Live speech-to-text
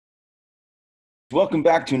Welcome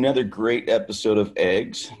back to another great episode of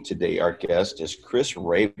Eggs. Today, our guest is Chris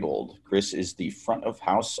Rabold. Chris is the front of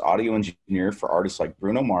house audio engineer for artists like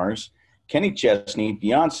Bruno Mars, Kenny Chesney,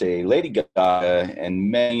 Beyonce, Lady Gaga,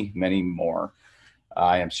 and many, many more.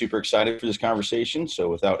 I am super excited for this conversation. So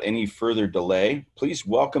without any further delay, please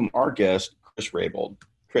welcome our guest, Chris Rabold.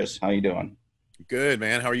 Chris, how you doing? Good,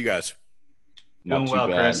 man. How are you guys? Doing well,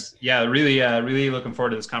 Chris. Yeah, really looking forward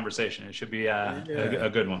to this conversation. It should be a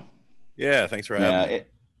good one. Yeah, thanks for having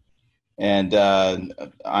me.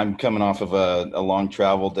 I'm coming off of a long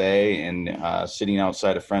travel day and sitting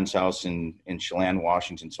outside a friend's house in Chelan,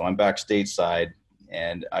 Washington. So I'm back stateside,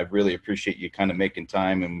 and I really appreciate you kind of making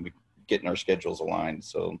time and getting our schedules aligned.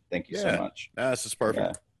 So thank you so much. This is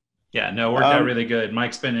perfect. Yeah, no, worked out really good.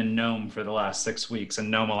 Mike's been in Nome for the last 6 weeks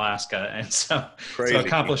in Nome, Alaska, and so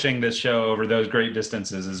accomplishing this show over those great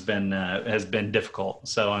distances has been difficult.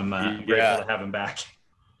 So I'm grateful to have him back.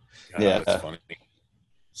 That's funny.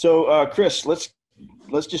 So, Chris, let's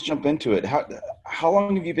just jump into it. How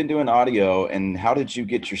long have you been doing audio, and how did you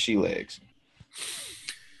get your sea legs?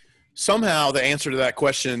 Somehow, the answer to that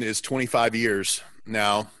question is 25 years.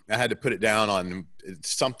 Now, I had to put it down on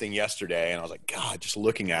something yesterday, and I was like, God, just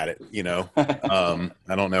looking at it,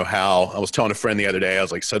 I don't know how. I was telling a friend the other day, I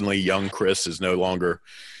was like, suddenly young Chris is no longer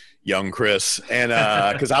young Chris, and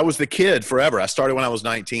because I was the kid forever. I started when I was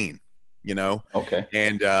 19. Okay.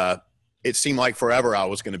 And it seemed like forever I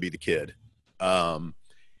was going to be the kid. And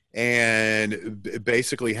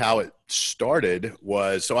basically how it started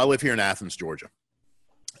was, so I live here in Athens, Georgia.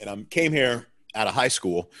 And I came here out of high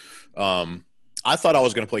school. I thought I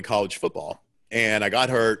was going to play college football. And I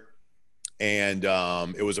got hurt. And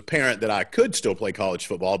it was apparent that I could still play college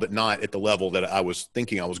football, but not at the level that I was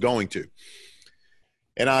thinking I was going to.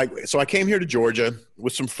 And so I came here to Georgia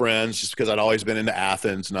with some friends just because I'd always been into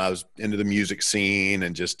Athens and I was into the music scene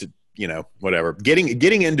and just, whatever.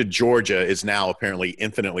 Getting into Georgia is now apparently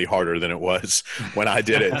infinitely harder than it was when I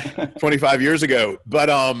did it 25 years ago. But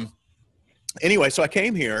anyway, so I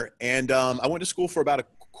came here and I went to school for about a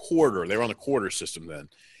quarter. They were on the quarter system then.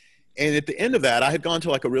 And at the end of that, I had gone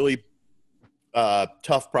to like a really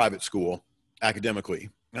tough private school academically.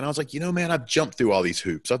 And I was like, man, I've jumped through all these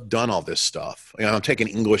hoops. I've done all this stuff. I'm taking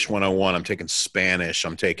English 101. I'm taking Spanish.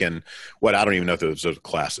 I'm taking I don't even know if those are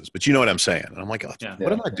classes, but you know what I'm saying. And I'm like,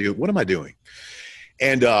 what am I doing? What am I doing?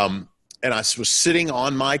 And I was sitting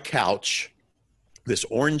on my couch, this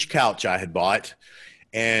orange couch I had bought.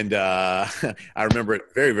 And I remember it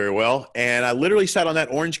very, very well. And I literally sat on that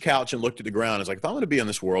orange couch and looked at the ground. I was like, if I want to be in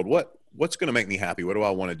this world, what's going to make me happy? What do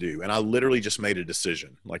I want to do? And I literally just made a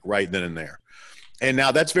decision, like right then and there. And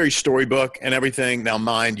now that's very storybook and everything. Now,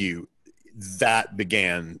 mind you, that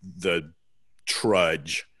began the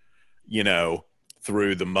trudge,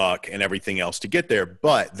 through the muck and everything else to get there.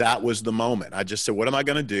 But that was the moment. I just said, what am I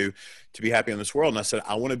going to do to be happy in this world? And I said,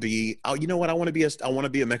 I want to be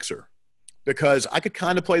a mixer, because I could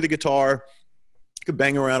kind of play the guitar, could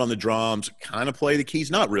bang around on the drums, kind of play the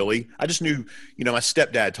keys. Not really. I just knew, my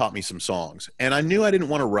stepdad taught me some songs, and I knew I didn't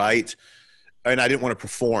want to write and I didn't want to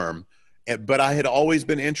perform. But I had always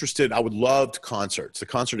been interested. I would loved concerts. The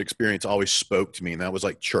concert experience always spoke to me, and that was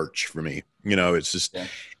like church for me. It's just,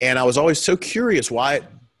 and I was always so curious why it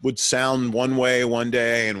would sound one way one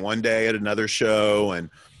day and one day at another show. And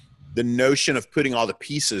the notion of putting all the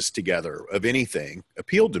pieces together of anything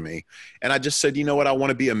appealed to me. And I just said, I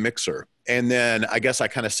want to be a mixer. And then I guess I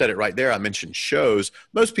kind of said it right there. I mentioned shows.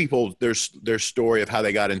 Most people, their story of how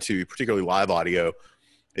they got into particularly live audio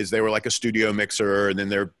is they were like a studio mixer, and then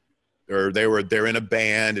they're in a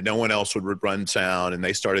band and no one else would run sound, and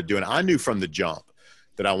they started doing it. I knew from the jump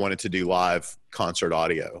that I wanted to do live concert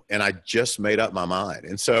audio, and I just made up my mind.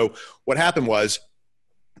 And so what happened was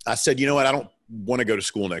I said, I don't want to go to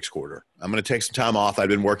school next quarter. I'm going to take some time off. I'd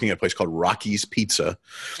been working at a place called Rocky's Pizza.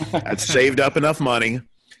 I'd saved up enough money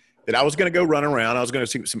that I was going to go run around. I was going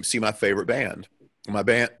to see my favorite band. My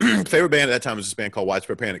favorite band at that time was this band called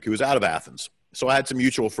Widespread Panic, who was out of Athens. So I had some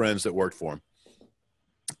mutual friends that worked for him.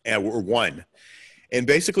 And we're one. And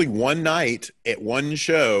basically one night at one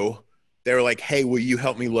show, they were like, hey, will you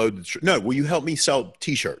help me will you help me sell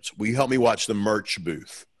t-shirts? Will you help me watch the merch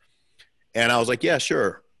booth? And I was like, yeah,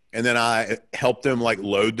 sure. And then I helped them like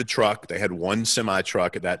load the truck. They had one semi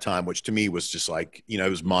truck at that time, which to me was just like, it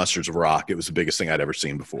was Monsters of Rock. It was the biggest thing I'd ever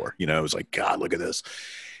seen before. It was like, God, look at this.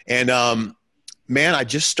 And man, I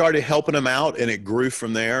just started helping them out, and it grew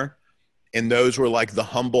from there. And those were like the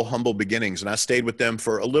humble beginnings. And I stayed with them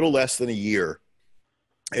for a little less than a year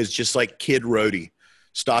as just like kid roadie,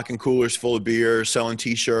 stocking coolers full of beer, selling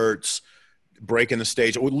t-shirts, breaking the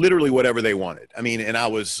stage, literally whatever they wanted. I mean, and I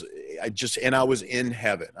was in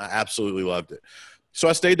heaven. I absolutely loved it. So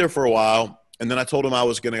I stayed there for a while. And then I told him I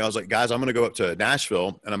was like, guys, I'm going to go up to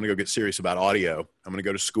Nashville and I'm going to go get serious about audio. I'm going to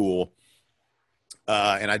go to school.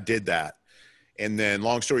 And I did that. And then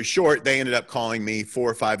long story short, they ended up calling me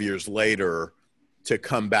 4 or 5 years later to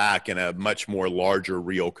come back in a much more larger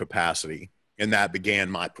real capacity. And that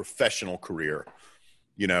began my professional career,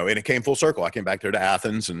 you know, and it came full circle. I came back there to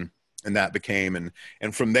Athens and that became,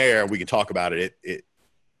 and from there we can talk about it. It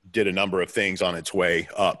did a number of things on its way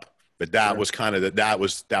up, but that was kind of that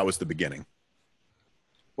was the beginning.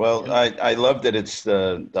 Well, I love that it's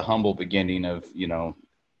the humble beginning of, you know,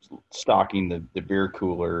 stocking the beer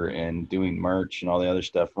cooler and doing merch and all the other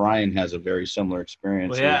stuff. Ryan has a very similar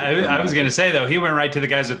experience. Well, yeah, I was going to say, though, he went right to the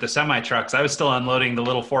guys with the semi-trucks. I was still unloading the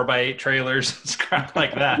little 4x8 trailers and crap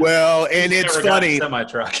like that. Well, and it's funny.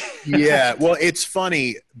 Semi-truck. Yeah, well, it's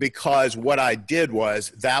funny because what I did was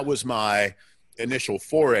that was my initial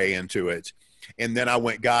foray into it. And then I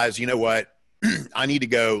went, guys, you know what? I need to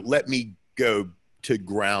go. Let me go to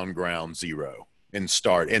ground zero and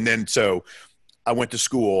start. And then so I went to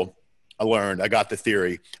school, I learned, I got the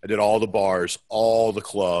theory, I did all the bars, all the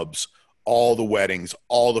clubs, all the weddings,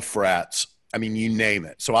 all the frats. I mean, you name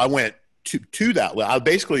it. So I went to that. I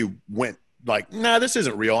basically went like, nah, this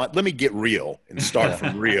isn't real. Let me get real and start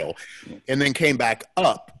from real. And then came back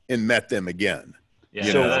up and met them again. Yeah,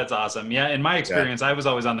 so that's awesome. Yeah, in my experience, I was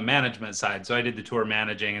always on the management side. So I did the tour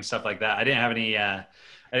managing and stuff like that. I didn't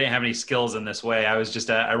have any skills in this way. I was just,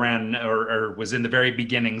 I ran or was in the very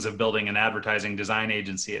beginnings of building an advertising design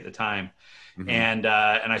agency at the time. Mm-hmm. And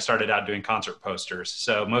I started out doing concert posters.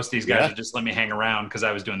 So most of these guys would just let me hang around because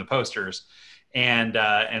I was doing the posters. And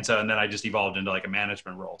then I just evolved into like a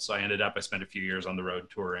management role. So I spent a few years on the road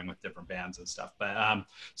touring with different bands and stuff.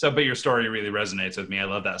 But your story really resonates with me. I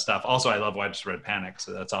love that stuff. Also, I love Widespread Panic.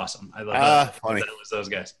 So that's awesome. I love that it was those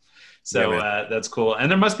guys. So that's cool. And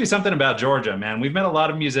there must be something about Georgia, man. We've met a lot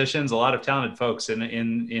of musicians, a lot of talented folks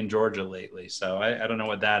in Georgia lately. So I don't know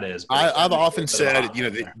what that is. I've often said, you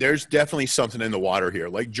know, there's definitely something in the water here.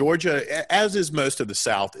 Like Georgia, as is most of the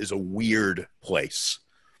South, is a weird place,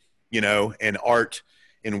 you know, and art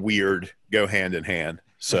and weird go hand in hand.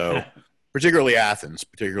 So particularly Athens,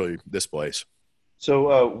 particularly this place.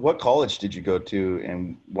 So what college did you go to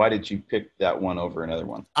and why did you pick that one over another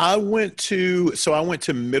one? I went to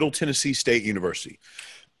Middle Tennessee State University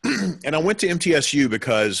and I went to MTSU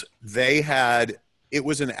because it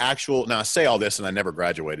was an actual, now I say all this and I never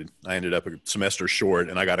graduated. I ended up a semester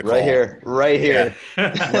short and I got a call. Right here.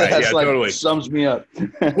 Yeah. That's like, totally. Sums me up.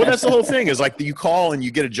 Well, that's the whole thing is like you call and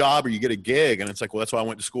you get a job or you get a gig and it's like, well, that's why I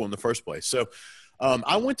went to school in the first place. So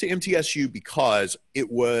I went to MTSU because it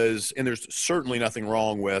was, and there's certainly nothing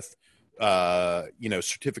wrong with,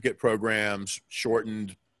 certificate programs,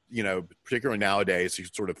 shortened, particularly nowadays,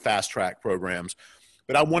 these sort of fast track programs.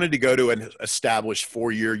 But I wanted to go to an established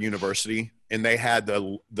 4-year university, and they had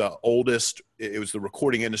the oldest. It was the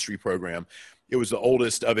recording industry program. It was the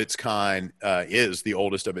oldest of its kind. Is the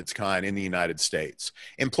oldest of its kind in the United States,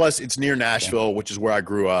 and plus it's near Nashville, which is where I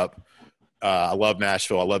grew up. I love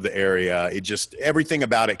Nashville. I love the area. It just, everything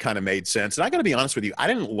about it kind of made sense. And I got to be honest with you, I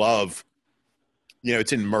didn't love,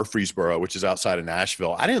 it's in Murfreesboro, which is outside of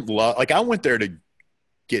Nashville. I didn't love, I went there to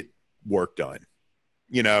get work done,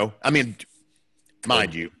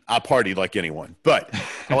 mind you, I partied like anyone, but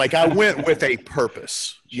I went with a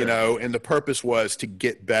purpose, and the purpose was to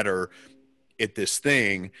get better at this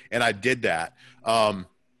thing. And I did that.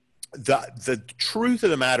 The truth of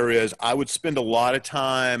the matter is I would spend a lot of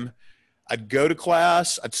time. I'd go to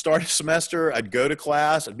class, I'd start a semester, I'd go to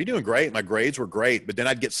class, I'd be doing great. My grades were great, but then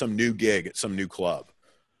I'd get some new gig at some new club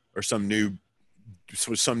or some new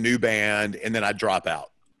band. And then I'd drop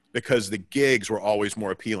out because the gigs were always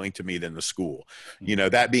more appealing to me than the school.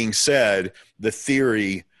 That being said, the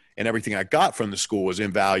theory and everything I got from the school was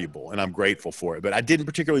invaluable and I'm grateful for it, but I didn't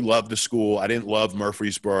particularly love the school. I didn't love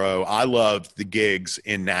Murfreesboro. I loved the gigs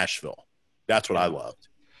in Nashville. That's what I loved.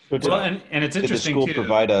 Well, and it's interesting too. Did the school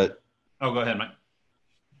provide Oh, go ahead, Mike.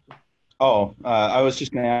 I was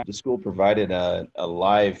just going to ask, the school provided a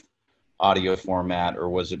live audio format, or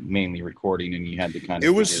was it mainly recording and you had to kind of?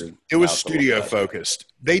 It was studio focused.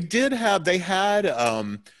 It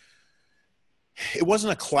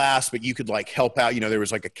wasn't a class, but you could help out. There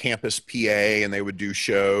was a campus PA and they would do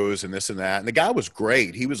shows and this and that. And the guy was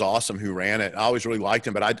great. He was awesome who ran it. I always really liked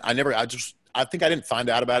him, but I think I didn't find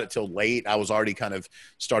out about it till late. I was already kind of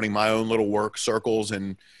starting my own little work circles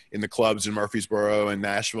and in the clubs in Murfreesboro and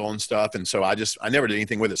Nashville and stuff. And so I never did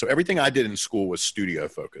anything with it. So everything I did in school was studio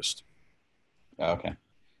focused. Okay.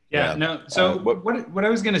 Yeah, no. So what I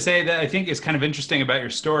was going to say that I think is kind of interesting about your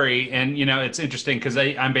story, and it's interesting because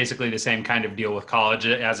I'm basically the same kind of deal with college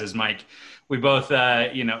as is Mike. We both,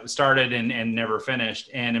 started and never finished.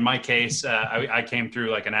 And in my case, I came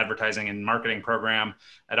through like an advertising and marketing program.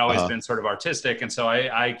 I'd always been sort of artistic, and so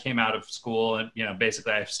I came out of school and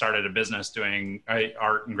basically I started a business doing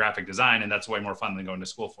art and graphic design, and that's way more fun than going to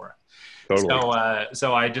school for it. Totally.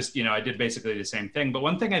 So I just, I did basically the same thing. But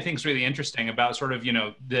one thing I think is really interesting about sort of,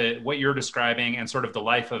 what you're describing and sort of the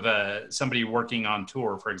life of somebody working on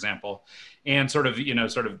tour, for example, and sort of,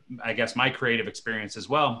 I guess my creative experience as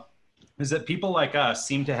well, is that people like us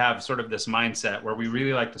seem to have sort of this mindset where we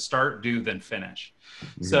really like to start, do, then finish.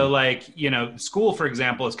 Mm-hmm. So like, school, for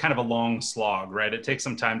example, is kind of a long slog, right? It takes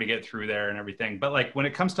some time to get through there and everything. But like when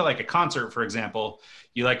it comes to like a concert, for example,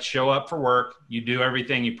 you like show up for work, you do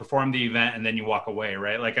everything, you perform the event, and then you walk away,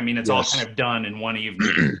 right? Like, I mean, it's all kind of done in one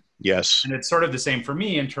evening. Yes. And it's sort of the same for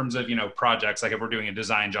me in terms of, projects, like if we're doing a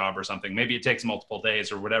design job or something, maybe it takes multiple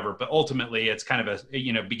days or whatever, but ultimately it's kind of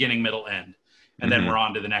a, beginning, middle, end. And then we're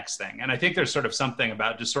on to the next thing. And I think there's sort of something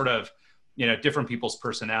about just sort of, different people's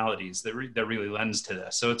personalities that really lends to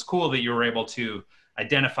this. So it's cool that you were able to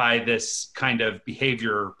identify this kind of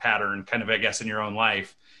behavior pattern kind of, I guess, in your own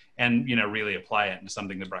life and, really apply it into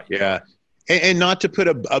something that brought you. Yeah. And not to put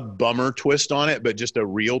a bummer twist on it, but just a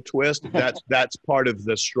real twist. That's part of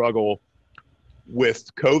the struggle with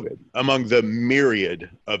COVID, among the myriad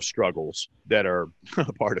of struggles that are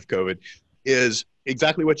a part of COVID, is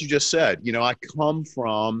exactly what you just said. I come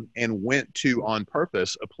from and went to on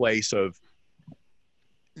purpose a place of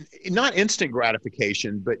not instant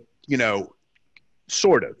gratification, but,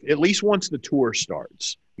 sort of, at least once the tour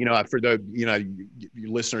starts. For the,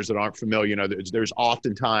 listeners that aren't familiar, there's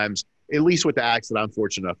oftentimes, at least with the acts that I'm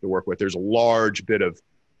fortunate enough to work with, there's a large bit of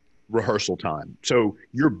rehearsal time. So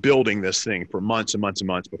you're building this thing for months and months and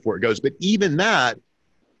months before it goes. But even that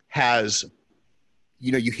has,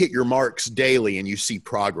 you hit your marks daily and you see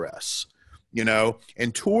progress,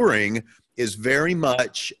 and touring is very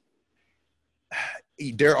much,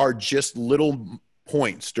 there are just little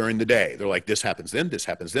points during the day. They're like, this happens then, this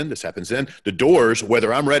happens then, this happens then. The doors,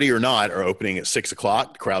 whether I'm ready or not, are opening at 6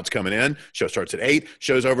 o'clock. The crowd's coming in. Show starts at 8.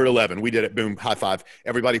 Show's over at 11. We did it. Boom. High five.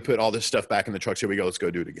 Everybody put all this stuff back in the trucks. Here we go. Let's go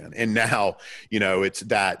do it again. And now, it's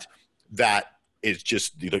that is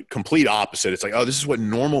just the complete opposite. It's like, oh, this is what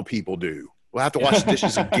normal people do. We'll have to wash the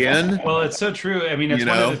dishes again. Well, it's so true. I mean, it's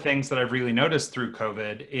one of the things that I've really noticed through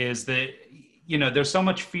COVID is that, there's so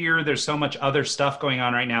much fear, there's so much other stuff going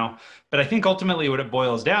on right now. But I think ultimately what it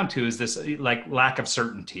boils down to is this like lack of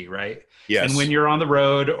certainty, right? Yes. And when you're on the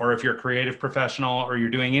road, or if you're a creative professional, or you're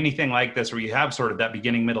doing anything like this, where you have sort of that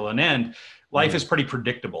beginning, middle, and end, life is pretty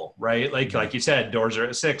predictable, right? Like you said, doors are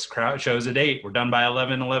at 6, crowd shows at 8. We're done by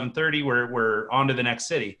 11:30. We're on to the next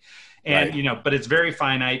city. And, right. But it's very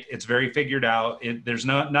finite. It's very figured out. There's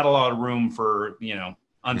not a lot of room for,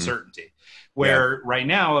 uncertainty. Where right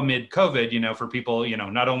now, amid COVID, for people,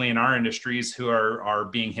 not only in our industries who are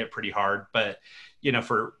being hit pretty hard, but,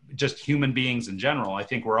 for just human beings in general, I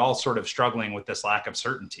think we're all sort of struggling with this lack of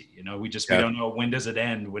certainty. We don't know, when does it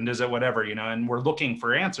end? When does it, whatever, and we're looking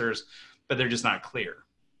for answers, but they're just not clear.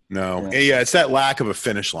 No. Yeah. It's that lack of a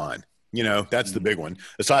finish line. That's the big one.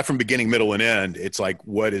 Aside from beginning, middle, and end, it's like,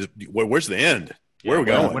 where's the end? Where are we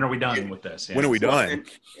going? When are we done with this? Yeah. When are we done?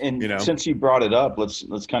 And since you brought it up,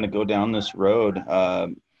 let's kind of go down this road.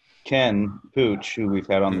 Ken Pooch, who we've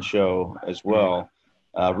had on the show as well,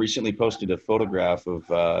 recently posted a photograph of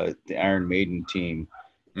the Iron Maiden team.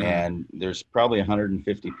 And there's probably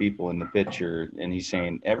 150 people in the picture. And he's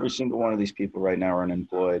saying every single one of these people right now are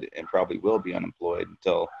unemployed and probably will be unemployed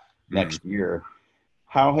until next year.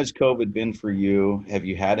 How has COVID been for you? Have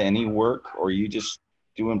you had any work, or are you just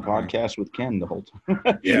doing podcasts with Ken the whole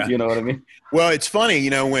time? Yeah. You know what I mean? Well, it's funny,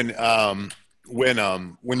 when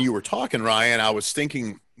you were talking, Ryan, I was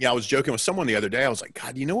thinking, I was joking with someone the other day. I was like,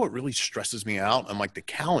 God, what really stresses me out? I'm like,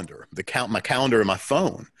 my calendar in my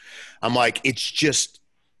phone. I'm like, it's just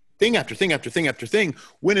thing after thing after thing after thing,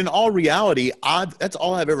 when in all reality, that's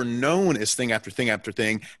all I've ever known is thing after thing after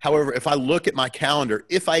thing. However, if I look at my calendar,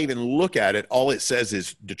 if I even look at it, all it says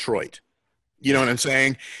is Detroit. You know what I'm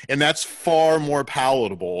saying? And that's far more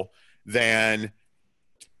palatable than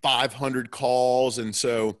 500 calls. And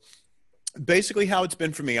so basically how it's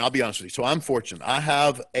been for me, I'll be honest with you. So I'm fortunate. I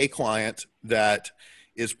have a client that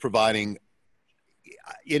is providing,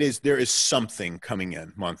 there is something coming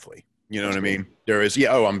in monthly. You know what I mean? There is,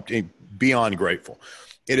 I'm beyond grateful.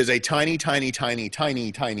 It is a tiny, tiny, tiny,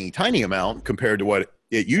 tiny, tiny, tiny amount compared to what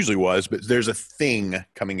it usually was, but there's a thing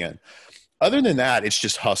coming in. Other than that, it's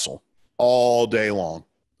just hustle all day long.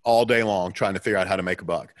 all day long trying to figure out how to make a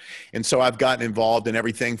buck. And so I've gotten involved in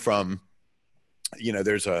everything from,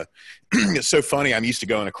 it's so funny. I'm used to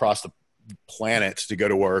going across the planet to go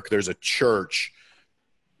to work. There's a church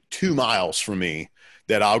 2 miles from me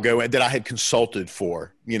that I'll go in that I had consulted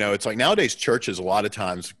for. It's like nowadays churches a lot of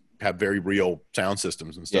times have very real sound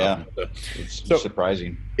systems and stuff. Yeah, it's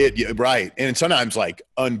surprising. Right. And sometimes like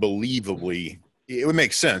unbelievably, it would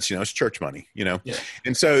make sense, it's church money, Yeah.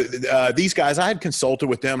 And so these guys, I had consulted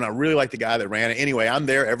with them and I really like the guy that ran it. Anyway, I'm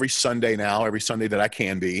there every Sunday now, every Sunday that I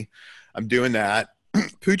can be. I'm doing that.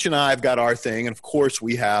 Pooch and I have got our thing. And of course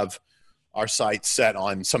we have our site set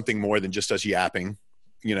on something more than just us yapping,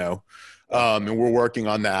 and we're working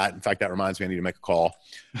on that. In fact, that reminds me, I need to make a call.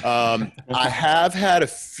 I have had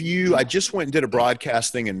I just went and did a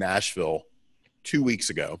broadcast thing in Nashville 2 weeks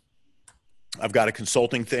ago. I've got a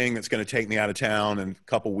consulting thing that's going to take me out of town in a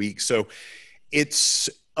couple weeks. So it's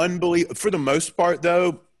unbelievable. For the most part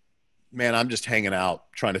though, man, I'm just hanging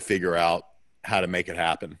out, trying to figure out how to make it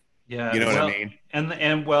happen. Yeah. You know what I mean?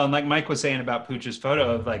 And like Mike was saying about Pooch's photo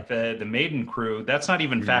of like the Maiden crew, that's not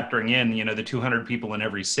even factoring in, the 200 people in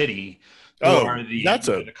every city. Are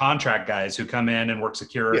the contract guys who come in and work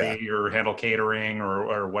security or handle catering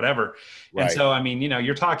or whatever. Right. And so,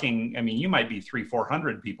 you're talking, you might be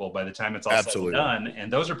 300-400 people by the time it's all said and done.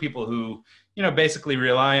 And those are people who, basically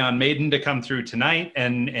rely on Maiden to come through tonight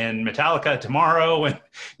and Metallica tomorrow. And,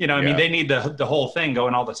 they need the whole thing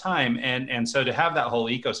going all the time. And so to have that whole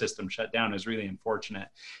ecosystem shut down is really unfortunate.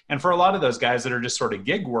 And for a lot of those guys that are just sort of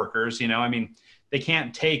gig workers, they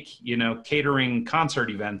can't take, catering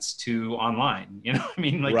concert events to online,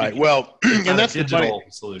 Like, right. Well, and that's the digital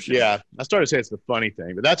solution. Yeah. I started to say it's the funny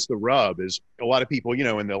thing, but that's the rub is a lot of people,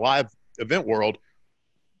 in the live event world,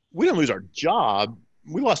 we didn't lose our job.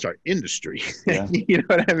 We lost our industry. Yeah. You know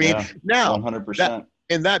what I mean? Yeah, now, 100%.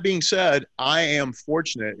 And that being said, I am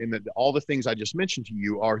fortunate in that all the things I just mentioned to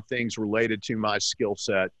you are things related to my skill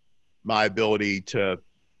set, my ability to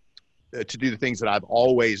do the things that I've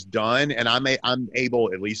always done. And I'm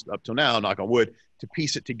able, at least up till now, knock on wood, to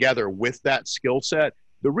piece it together with that skill set.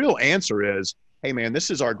 The real answer is, hey man, this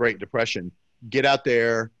is our Great Depression. Get out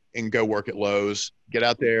there and go work at Lowe's. Get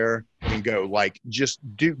out there and go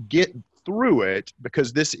get through it,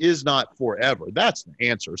 because this is not forever. That's the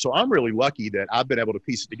answer. So I'm really lucky that I've been able to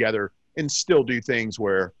piece it together and still do things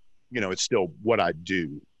where, it's still what I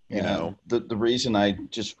do, you know? The reason I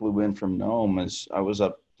just flew in from Nome is I was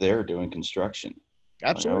up there doing construction.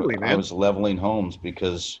 Absolutely, man. I was leveling homes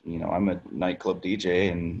because, I'm a nightclub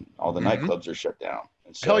DJ and all the nightclubs are shut down.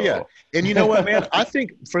 And so, hell yeah. And you know what, man? I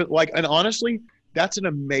think and honestly, that's an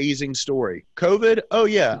amazing story. COVID. Oh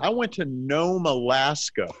yeah. I went to Nome,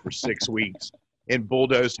 Alaska for 6 weeks and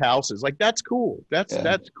bulldozed houses. Like, that's cool. That's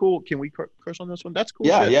cool. Can we curse on this one? That's cool.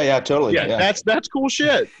 Yeah. Shit. Yeah. Totally. Yeah. That's cool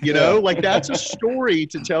shit. Like that's a story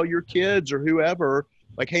to tell your kids or whoever,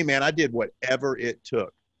 like, hey man, I did whatever it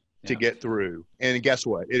took to get through. And guess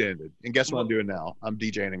what? It ended. And guess what I'm doing now? I'm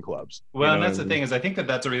DJing in clubs. Well, and that's the thing is I think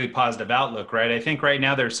that's a really positive outlook, right? I think right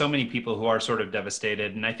now there's so many people who are sort of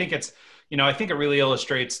devastated. And I think it's, I think it really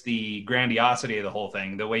illustrates the grandiosity of the whole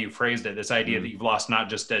thing, the way you phrased it, this idea that you've lost not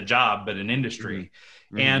just a job, but an industry.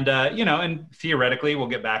 And, and theoretically we'll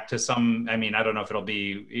get back to some, I don't know if it'll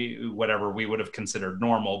be whatever we would have considered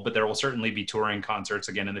normal, but there will certainly be touring concerts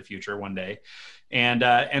again in the future one day.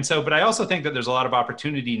 And so, but I also think that there's a lot of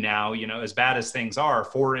opportunity now, as bad as things are,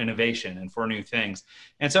 for innovation and for new things.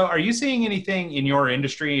 And so are you seeing anything in your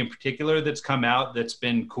industry in particular that's come out that's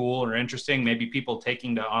been cool or interesting? Maybe people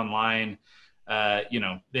taking to online,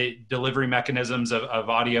 the delivery mechanisms of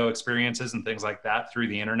audio experiences and things like that through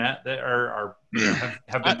the internet that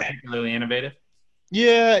have been particularly innovative?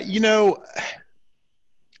 Yeah.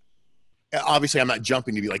 Obviously I'm not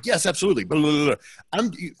jumping to be like, yes, absolutely. Blah, blah,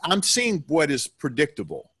 blah. I'm seeing what is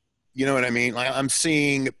predictable. You know what I mean? Like, I'm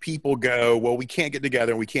seeing people go, well, we can't get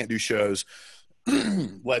together and we can't do shows.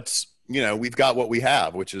 We've got what we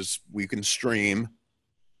have, which is we can stream.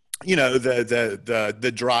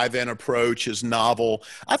 The drive-in approach is novel.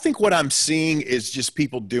 I think what I'm seeing is just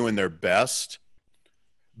people doing their best,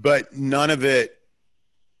 but none of it,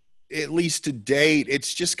 at least to date,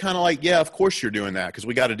 it's just kind of like, yeah, of course you're doing that because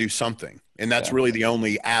we got to do something. And that's really the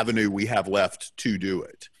only avenue we have left to do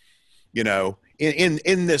it,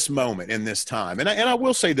 in this moment, in this time. And I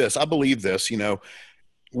will say this, I believe this,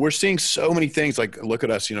 we're seeing so many things, like look at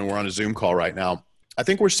us, we're on a Zoom call right now. I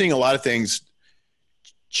think we're seeing a lot of things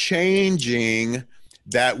changing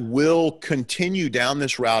that will continue down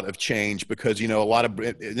this route of change because, a lot of,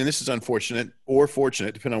 and this is unfortunate or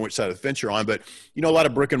fortunate, depending on which side of the fence you're on, but, a lot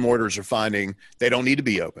of brick and mortars are finding they don't need to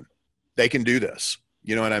be open. They can do this.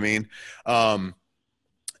 You know what I mean?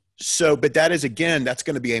 So, but that is, again, that's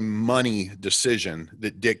going to be a money decision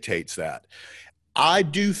that dictates that. I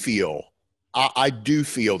do feel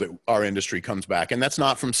that our industry comes back, and that's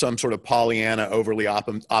not from some sort of Pollyanna, overly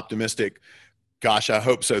optimistic, gosh, I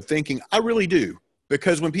hope so thinking. I really do.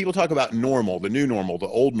 Because when people talk about normal, the new normal, the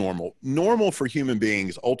old normal, normal for human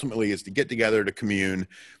beings ultimately is to get together, to commune,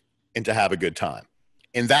 and to have a good time.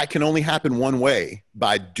 And that can only happen one way,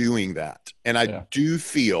 by doing that. And I do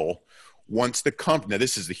feel once the now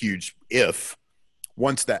this is the huge if,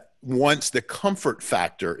 once the comfort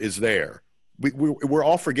factor is there, we're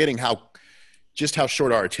all forgetting how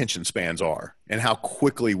short our attention spans are and how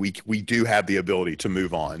quickly we do have the ability to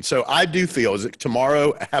move on. So I do feel, is it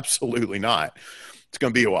tomorrow? Absolutely not. It's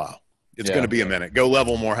going to be a while. It's going to be a minute. Go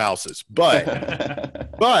level more houses.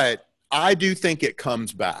 But I do think it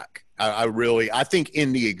comes back. I think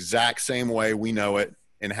in the exact same way we know it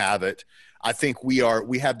and have it, I think we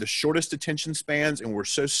have the shortest attention spans, and we're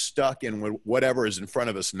so stuck in whatever is in front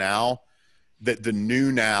of us now that the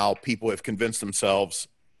new now people have convinced themselves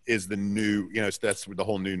is the new, that's the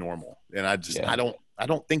whole new normal. And I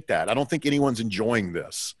don't think that. I don't think anyone's enjoying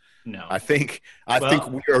this. No, I think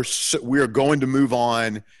we are going to move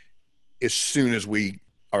on as soon as we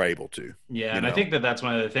are able to. Yeah. And I think that's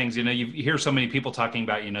one of the things, you hear so many people talking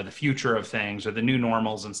about, the future of things or the new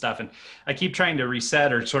normals and stuff. And I keep trying to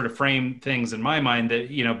reset or sort of frame things in my mind that,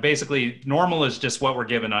 basically normal is just what we're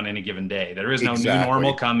given on any given day. There is no new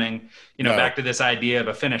normal coming, back to this idea of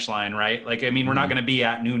a finish line, right? Like, we're not going to be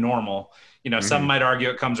at new normal. Some might argue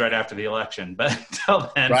it comes right after the election, but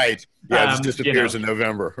until then, right? Yeah, it just disappears in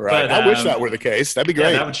November, right? But, I wish that were the case. That'd be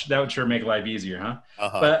great. Yeah, that would sure make life easier, huh?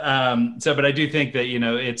 But I do think that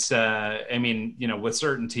it's with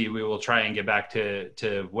certainty we will try and get back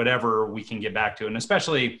to whatever we can get back to, and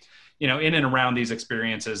especially in and around these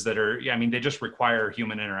experiences that are, they just require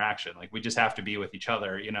human interaction. Like, we just have to be with each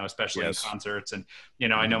other, especially in concerts. And,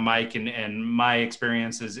 I know Mike and my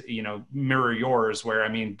experiences, mirror yours, where,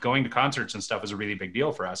 going to concerts and stuff is a really big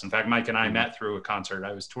deal for us. In fact, Mike and I met through a concert.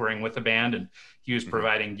 I was touring with a band and he was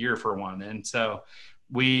providing gear for one. And so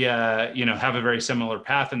we, have a very similar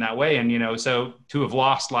path in that way. And, so to have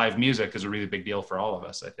lost live music is a really big deal for all of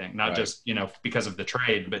us, I think, not just, because of the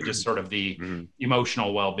trade, but just sort of the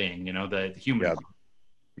emotional well-being, the human.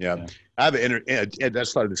 Yeah. I have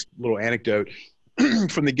that's sort of this little anecdote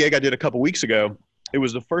from the gig I did a couple weeks ago. It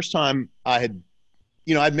was the first time I had,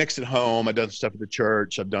 I'd mixed at home. I'd done stuff at the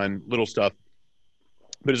church. I've done little stuff,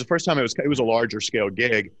 but it was the first time it was a larger scale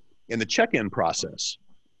gig in the check-in process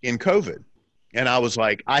in COVID. And I was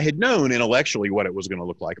like, I had known intellectually what it was going to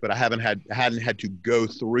look like, but I hadn't had to go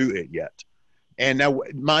through it yet. And now,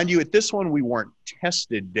 mind you, at this one, we weren't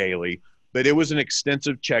tested daily, but it was an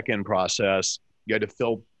extensive check-in process. You had to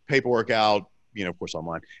fill paperwork out, of course,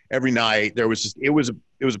 online every night. It was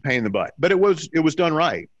a pain in the butt, but it was done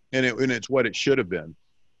right. And it's what it should have been.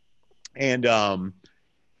 And,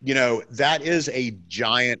 that is a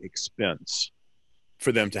giant expense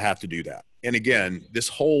for them to have to do that. And again, this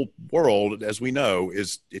whole world, as we know,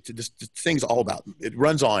 this thing's all about, it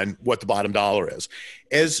runs on what the bottom dollar is.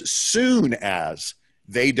 As soon as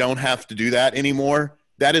they don't have to do that anymore,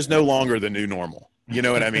 that is no longer the new normal. You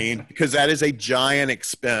know what I mean? Because that is a giant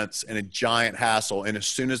expense and a giant hassle. And as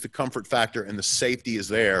soon as the comfort factor and the safety is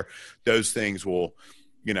there, those things will,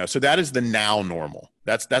 so that is the now normal.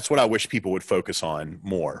 That's what I wish people would focus on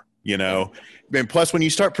more. And plus when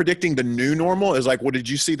you start predicting the new normal is like, well, did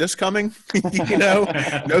you see this coming?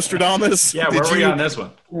 Nostradamus. Yeah. Where were you on this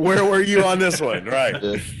one? Where were you on this one?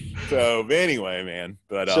 Right. So anyway, man,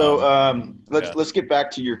 but, let's get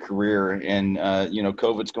back to your career and,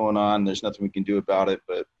 COVID's going on. There's nothing we can do about it,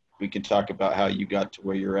 but we can talk about how you got to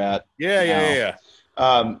where you're at. Yeah.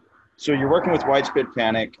 So you're working with Widespread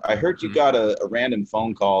Panic. I heard you got a random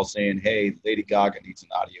phone call saying, hey, Lady Gaga needs an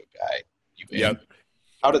audio guy. Yep.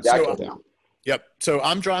 How did that go down? Yep. So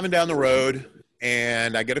I'm driving down the road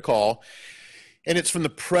and I get a call, and it's from the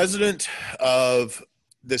president of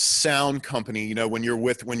the sound company. When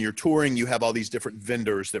you're touring, you have all these different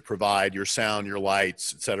vendors that provide your sound, your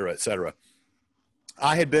lights, et cetera, et cetera.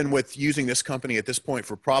 I had been using this company at this point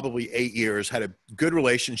for probably 8 years, had a good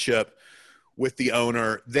relationship with the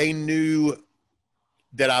owner. They knew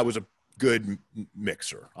that I was a good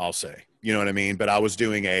mixer, I'll say, you know what I mean? But I was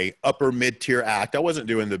doing a upper mid-tier act. I wasn't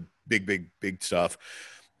doing the big stuff.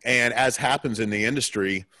 And as happens in the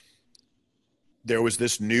industry, there was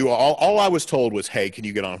this new, all I was told was, hey, can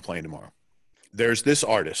you get on a plane tomorrow? There's this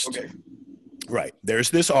artist. Okay. Right.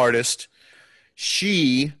 There's this artist.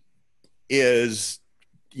 She is,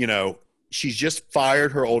 she's just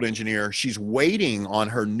fired her old engineer. She's waiting on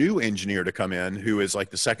her new engineer to come in, who is like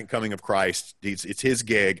the second coming of Christ. It's his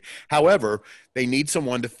gig. However, they need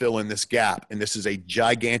someone to fill in this gap, and this is a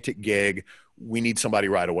gigantic gig. We need somebody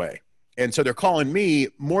right away. And so they're calling me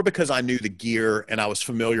more because I knew the gear and I was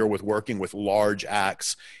familiar with working with large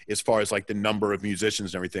acts as far as like the number of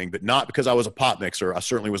musicians and everything, but not because I was a pop mixer. I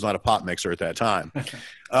certainly was not a pop mixer at that time.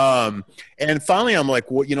 And finally I'm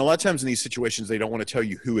like, well, you know, a lot of times in these situations, they don't want to tell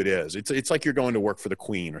you who it is. It's like you're going to work for the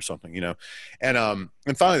Queen or something, you know? And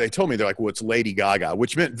finally they told me, they're like, well, it's Lady Gaga,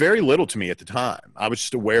 which meant very little to me at the time. I was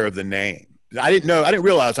just aware of the name. I didn't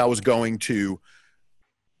realize I was going to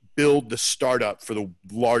build the startup for the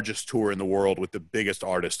largest tour in the world with the biggest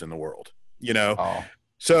artist in the world, you know? Oh.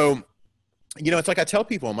 So, you know, it's like I tell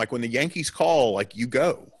people, I'm like, when the Yankees call, like, you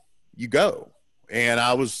go. And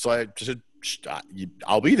I was like,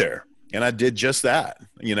 I'll be there. And I did just that,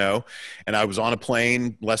 you know? And I was on a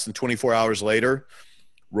plane less than 24 hours later,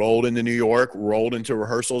 rolled into New York, rolled into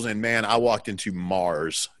rehearsals, and man, I walked into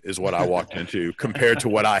Mars is what I walked into compared to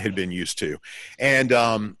what I had been used to.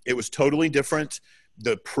 And it was totally different.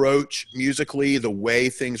 The approach musically, the way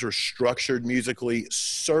things were structured musically,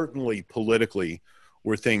 certainly politically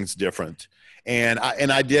were things different. And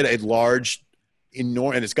I did a large,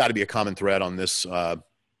 enormous, and it's got to be a common thread on this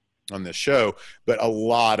show, but a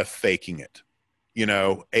lot of faking it, you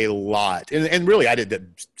know, a lot. And really I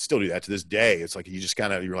still do that to this day. It's like, you just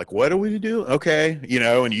you're like, what are we to do? Okay. You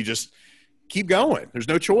know, and you just keep going. There's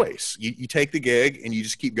no choice. You take the gig and you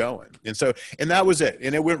just keep going. And that was it.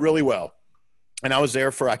 And it went really well. And I was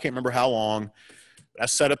there for, I can't remember how long. I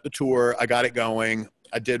set up the tour. I got it going.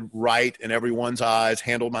 I did right in everyone's eyes,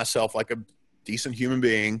 handled myself like a decent human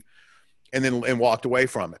being, and walked away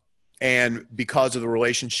from it. And because of the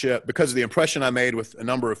relationship, because of the impression I made with a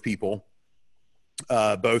number of people,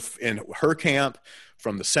 both in her camp,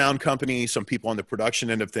 from the sound company, some people on the production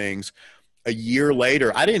end of things, a year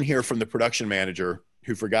later, I didn't hear from the production manager,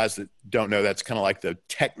 who, for guys that don't know, that's kind of like the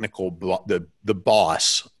technical, the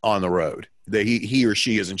boss on the road. He or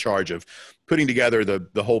she is in charge of putting together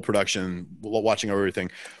the whole production, watching everything.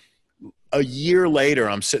 A year later,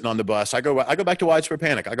 I'm sitting on the bus. I go back to Widespread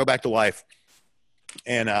Panic. I go back to life.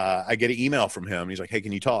 And I get an email from him. He's like, hey,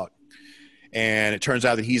 can you talk? And it turns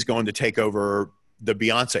out that he's going to take over the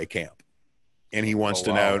Beyonce camp. And he wants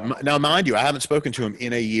to know. Now, mind you, I haven't spoken to him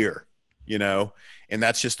in a year, you know, and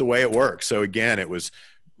that's just the way it works. So again, it was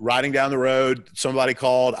riding down the road. Somebody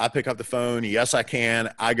called. I pick up the phone. Yes, I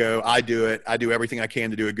can. I go. I do it. I do everything I can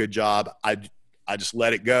to do a good job. I just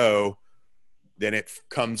let it go. Then it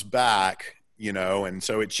comes back, you know. And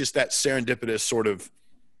so it's just that serendipitous sort of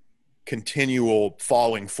continual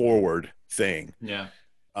falling forward thing. Yeah.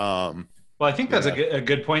 Well, I think that's a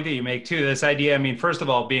good point that you make too. This idea, I mean, first of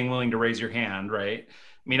all, being willing to raise your hand, right?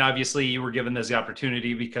 I mean, obviously you were given this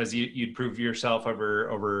opportunity because you'd proved yourself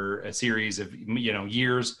over a series of, you know,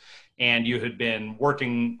 years, and you had been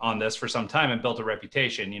working on this for some time and built a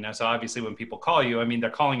reputation, you know? So obviously when people call you, I mean, they're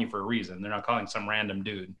calling you for a reason. They're not calling some random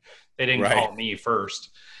dude. They didn't call me first.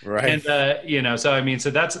 Right. And, you know, so, I mean, so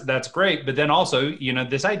that's great. But then also, you know,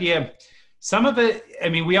 this idea, some of it, I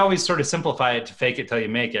mean, we always sort of simplify it to fake it till you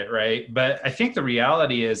make it, right? But I think the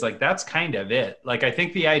reality is, like, that's kind of it. Like, I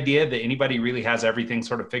think the idea that anybody really has everything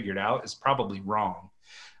sort of figured out is probably wrong.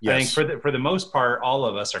 Yes. I think for the most part, all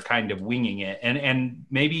of us are kind of winging it. And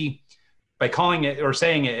maybe by calling it or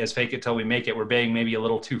saying it as fake it till we make it, we're being maybe a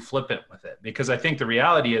little too flippant with it. Because I think the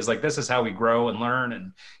reality is, like, this is how we grow and learn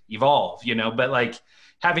and evolve, you know? But, like,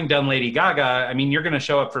 having done Lady Gaga, I mean, you're going to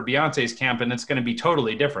show up for Beyonce's camp and it's going to be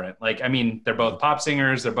totally different. Like, I mean, they're both pop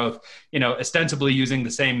singers. They're both, you know, ostensibly using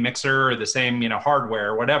the same mixer or the same, you know,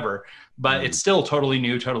 hardware or whatever, but it's still totally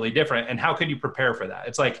new, totally different. And how could you prepare for that?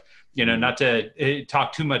 It's like, you know, not to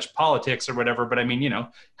talk too much politics or whatever, but I mean, you know,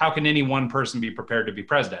 how can any one person be prepared to be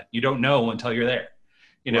president? You don't know until you're there.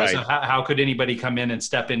 You know, right. So how could anybody come in and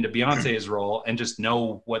step into Beyonce's role and just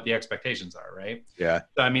know what the expectations are, right? Yeah.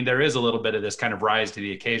 So, I mean, there is a little bit of this kind of rise to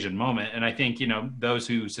the occasion moment. And I think, you know, those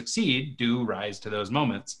who succeed do rise to those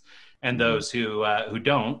moments. And those who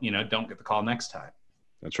don't, you know, don't get the call next time.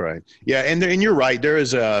 That's right. Yeah. And you're right. There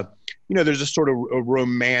is there's a sort of a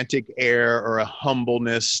romantic air or a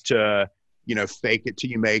humbleness to, you know, fake it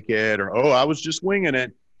till you make it, or, oh, I was just winging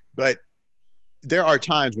it. But there are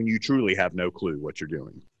times when you truly have no clue what you're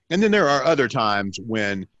doing. And then there are other times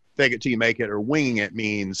when fake it till you make it or winging it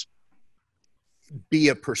means be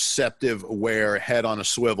a perceptive, aware, head on a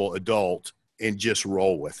swivel adult and just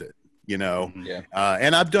roll with it, you know? Yeah.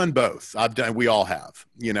 And I've done both. We all have,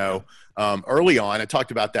 you know. Early on, I talked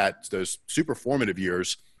about those super formative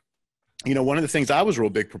years. You know, one of the things I was a real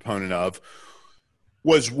big proponent of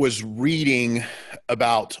was reading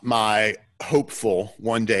about my hopeful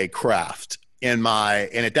one day craft and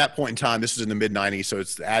at that point in time, this is in the mid 90s. So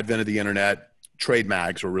it's the advent of the internet. Trade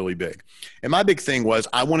mags were really big. And my big thing was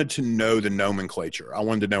I wanted to know the nomenclature. I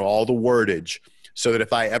wanted to know all the wordage so that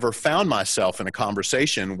if I ever found myself in a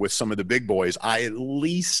conversation with some of the big boys, I at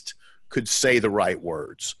least could say the right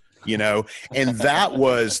words, and that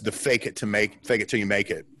was the fake it till you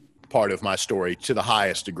make it part of my story to the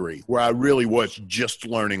highest degree, where I really was just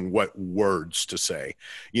learning what words to say,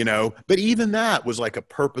 but even that was like a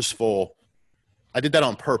purposeful, I did that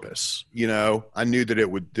on purpose. I knew that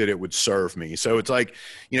it would serve me. So it's like,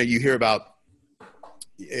 you hear about,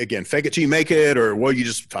 again, fake it till you make it, or, well,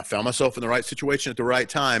 I found myself in the right situation at the right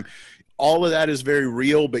time. All of that is very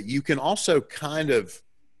real, but you can also kind of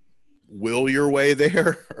will your way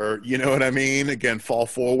there, or, you know what I mean? Again, fall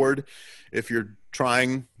forward if you're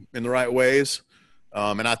trying in the right ways.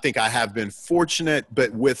 And I think I have been fortunate,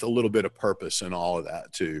 but with a little bit of purpose in all of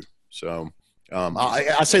that too. So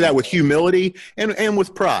I say that with humility and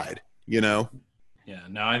with pride, Yeah,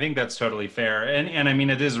 no, I think that's totally fair. And I mean,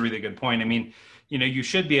 it is a really good point. I mean, you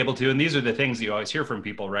should be able to, and these are the things you always hear from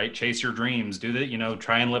people, right? Chase your dreams, do that,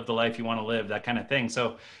 try and live the life you want to live, that kind of thing.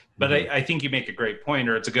 So, but I think you make a great point,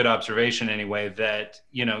 or it's a good observation anyway, that,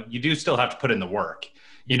 you do still have to put in the work.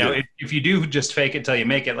 If you do just fake it till you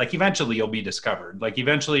make it, like eventually you'll be discovered. Like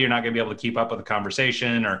eventually you're not going to be able to keep up with the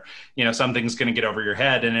conversation, or, something's going to get over your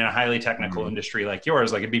head. And in a highly technical industry like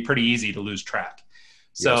yours, like it'd be pretty easy to lose track.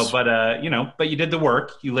 So, yes. But you did the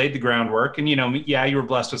work, you laid the groundwork, and, you were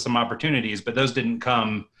blessed with some opportunities, but those didn't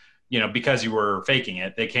come, because you were faking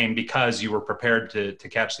it. They came because you were prepared to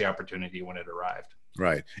catch the opportunity when it arrived.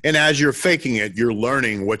 Right. And as you're faking it, you're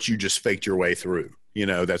learning what you just faked your way through.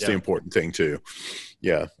 That's the important thing too.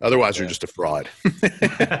 Yeah. Otherwise you're just a fraud.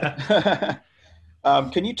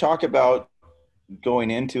 Can you talk about going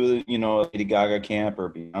into, Lady Gaga camp or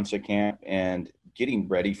Beyonce camp and getting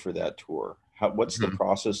ready for that tour? What's the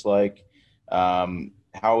process like?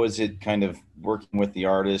 How is it kind of working with the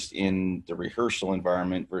artist in the rehearsal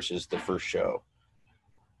environment versus the first show?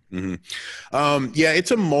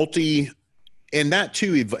 It's a and that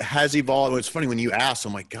too has evolved. It's funny when you ask,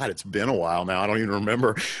 I'm like, God, it's been a while now. I don't even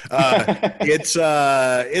remember. That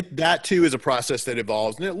too is a process that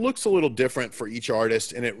evolves, and it looks a little different for each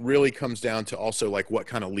artist. And it really comes down to also like, what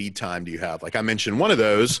kind of lead time do you have? Like I mentioned, one of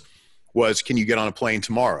those was, can you get on a plane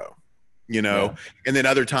tomorrow? And then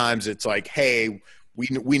other times it's like, hey,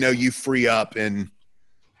 we know you free up in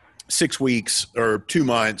 6 weeks or 2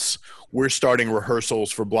 months. We're starting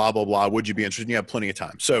rehearsals for blah, blah, blah. Would you be interested? You have plenty of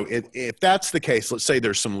time. So if that's the case, let's say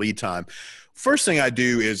there's some lead time. First thing I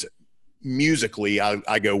do is musically,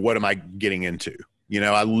 I go, what am I getting into?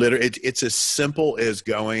 It's as simple as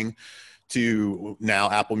going to now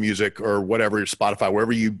Apple Music or whatever, Spotify,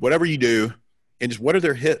 whatever you do, and just what are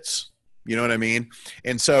their hits? You know what I mean?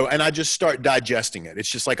 And I just start digesting it. It's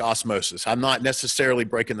just like osmosis. I'm not necessarily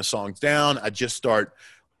breaking the songs down. I just start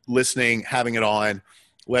listening, having it on,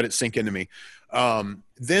 let it sink into me.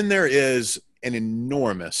 Then there is an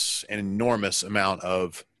enormous amount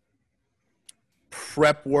of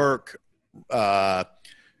prep work,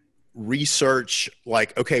 research,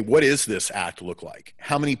 like, okay, what is this act look like?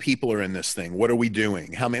 How many people are in this thing? What are we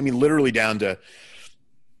doing? Literally down to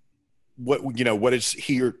what is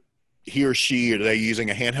he or she, are they using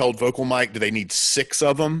a handheld vocal mic? Do they need 6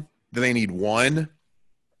 of them? Do they need 1?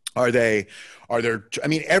 Every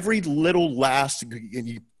little last,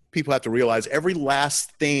 people have to realize every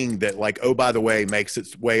last thing that, like, oh, by the way, makes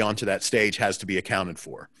its way onto that stage has to be accounted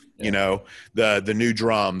for. Yeah. The new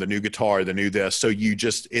drum, the new guitar, the new this. So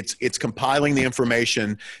it's compiling the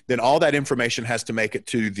information. Then all that information has to make it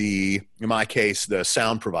to in my case, the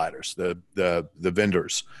sound providers, the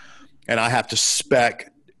vendors. And I have to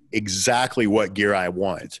spec exactly what gear I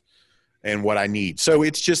want and what I need. So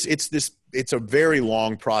it's a very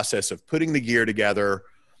long process of putting the gear together,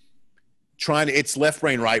 it's left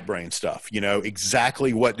brain, right brain stuff,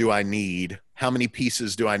 exactly what do I need? How many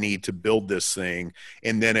pieces do I need to build this thing?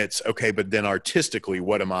 And then it's okay, but then artistically,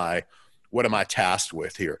 what am I tasked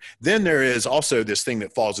with here? Then there is also this thing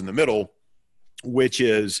that falls in the middle, which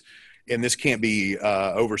is, and this can't be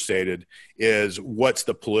overstated, is what's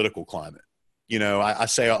the political climate? I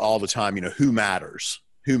say all the time, who matters?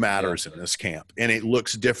 Who matters in this camp? And it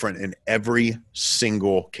looks different in every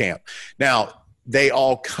single camp. Now, they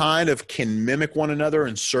all kind of can mimic one another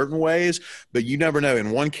in certain ways, but you never know.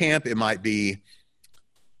 In one camp, it might be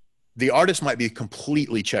the artist might be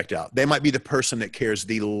completely checked out. They might be the person that cares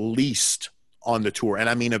the least on the tour, and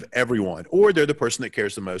I mean of everyone, or they're the person that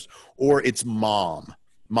cares the most, or it's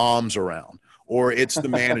mom's around, or it's the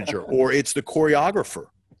manager, or it's the choreographer,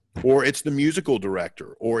 or it's the musical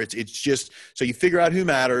director, or it's just, so you figure out who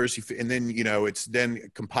matters, and then, you know, it's then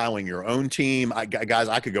compiling your own team. Guys,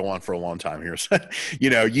 I could go on for a long time here. So, you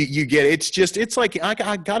know, you get, it's like,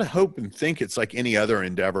 I got to hope and think it's like any other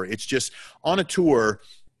endeavor. It's just on a tour,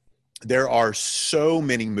 there are so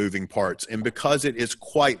many moving parts. And because it is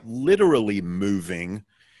quite literally moving,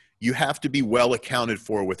 you have to be well accounted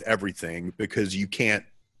for with everything, because you can't,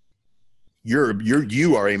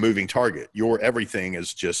 you are a moving target. Your everything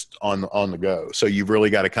is just on the go. So you've really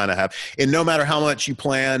got to kind of have, and no matter how much you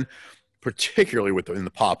plan, particularly in the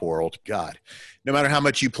pop world, God, no matter how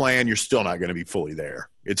much you plan, you're still not going to be fully there.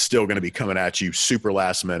 It's still going to be coming at you super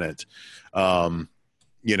last minute,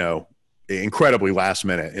 you know, incredibly last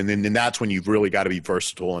minute. And then that's when you've really got to be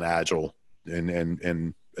versatile and agile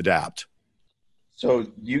and adapt. So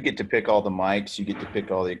you get to pick all the mics, you get to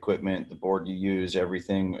pick all the equipment, the board you use,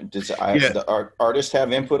 everything. Does the artist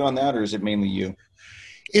have input on that, or is it mainly you?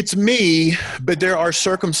 It's me, but there are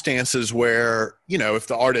circumstances where, you know, if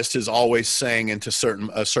the artist is always saying into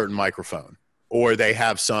a certain microphone, or they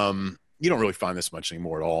have some, you don't really find this much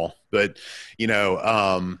anymore at all, but, you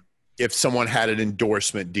know, if someone had an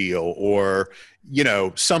endorsement deal or, you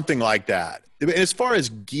know, something like that. As far as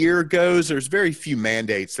gear goes, there's very few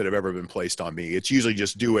mandates that have ever been placed on me. It's usually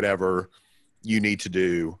just do whatever you need to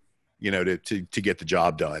do, you know, to get the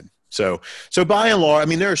job done. So by and large, I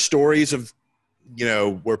mean, there are stories of, you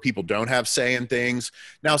know, where people don't have say in things.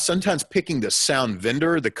 Now, sometimes picking the sound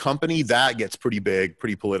vendor, the company, that gets pretty big,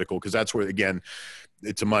 pretty political, because that's where, again,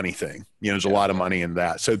 it's a money thing. You know, there's a lot of money in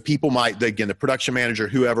that. So people might, again, the production manager,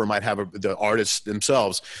 whoever might have the artists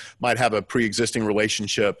themselves might have a pre-existing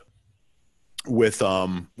relationship with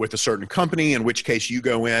a certain company, in which case you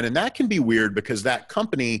go in, and that can be weird because that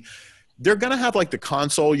company, they're going to have like the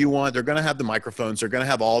console you want. They're going to have the microphones. They're going to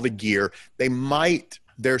have all the gear. They might,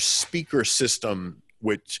 their speaker system,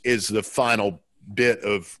 which is the final bit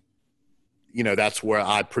of, you know, that's where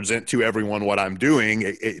I present to everyone what I'm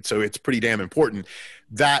doing. So it's pretty damn important.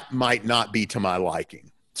 That might not be to my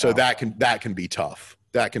liking. So that can be tough.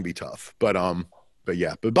 That can be tough. But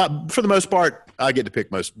yeah, but for the most part, I get to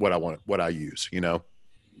pick what I want, what I use, you know?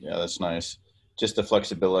 Yeah, that's nice. Just the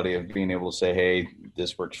flexibility of being able to say, hey,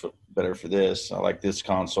 this works better for this. I like this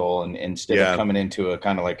console. And instead of coming into a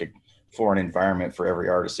kind of like a foreign environment for every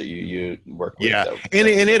artist that you work with. Yeah. And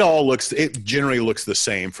it generally looks the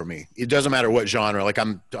same for me. It doesn't matter what genre, like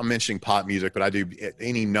I'm mentioning pop music, but I do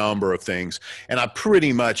any number of things. And I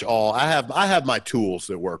pretty much I have my tools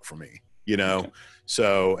that work for me, you know? Okay.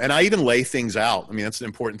 So, and I even lay things out. I mean, that's an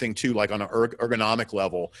important thing too. Like on an ergonomic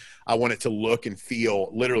level, I want it to look and feel,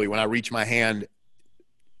 literally when I reach my hand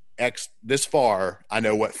this far, I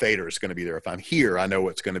know what fader is going to be there. If I'm here, I know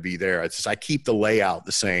what's going to be there. It's just, I keep the layout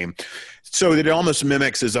the same so that it almost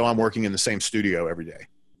mimics as though I'm working in the same studio every day.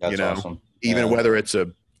 That's awesome. Even whether it's a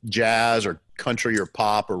jazz or country or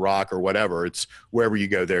pop or rock or whatever, it's wherever you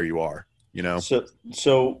go, there you are, you know?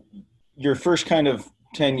 So your first kind of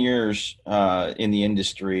 10 years in the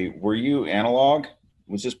industry, were you analog?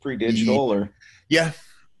 Was this pre-digital or? Yeah.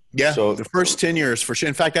 Yeah. So the first 10 years for sure.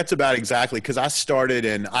 In fact, that's about exactly, because I started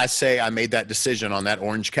I made that decision on that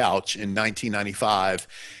orange couch in 1995.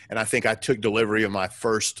 And I think I took delivery of my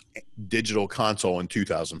first digital console in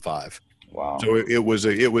 2005. Wow. So it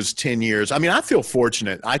was 10 years. I mean, I feel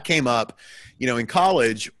fortunate. I came up, you know, in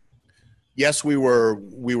college. Yes, we were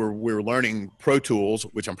learning Pro Tools,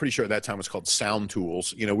 which I'm pretty sure at that time was called Sound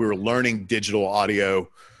Tools. You know, we were learning digital audio,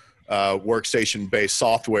 workstation-based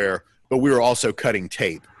software, but we were also cutting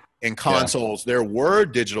tape. And consoles, there were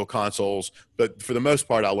digital consoles, but for the most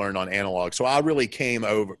part, I learned on analog. So I really came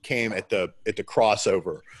at the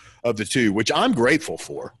crossover of the two, which I'm grateful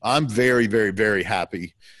for. I'm very, very, very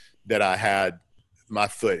happy that I had my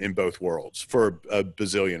foot in both worlds for a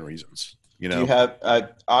bazillion reasons. You know, you have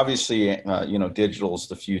obviously, you know, digital is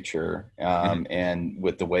the future, and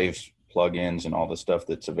with the Wave plugins and all the stuff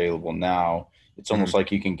that's available now, it's almost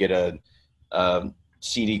like you can get a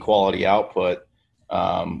CD quality output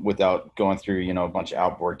without going through, you know, a bunch of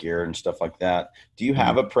outboard gear and stuff like that. Do you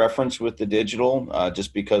have a preference with the digital,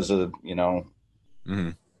 just because of, you know,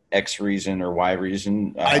 X reason or Y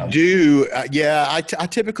reason? I do. Yeah. I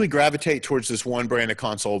typically gravitate towards this one brand of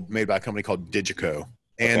console made by a company called Digico.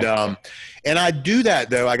 And, and I do that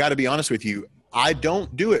though. I got to be honest with you. I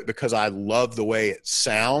don't do it because I love the way it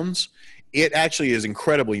sounds. It actually is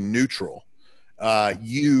incredibly neutral.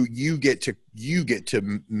 You get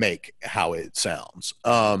to make how it sounds.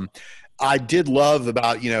 I did love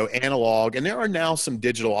about, you know, analog, and there are now some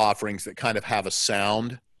digital offerings that kind of have a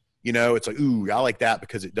sound, you know, it's like, ooh, I like that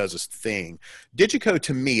because it does this thing. Digico,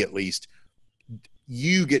 to me at least,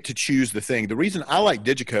 you get to choose the thing. The reason I like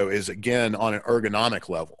Digico is, again, on an ergonomic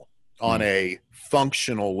level, on a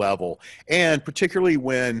functional level, and particularly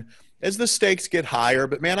as the stakes get higher.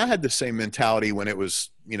 But man, I had the same mentality when it was,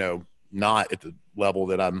 not at the level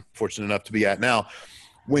that I'm fortunate enough to be at now.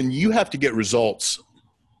 When you have to get results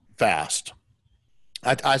fast,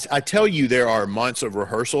 I tell you, there are months of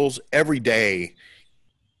rehearsals. Every day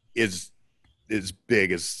is as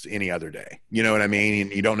big as any other day. You know what I mean?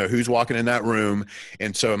 And you don't know who's walking in that room.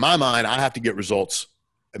 And so in my mind, I have to get results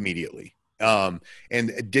immediately. And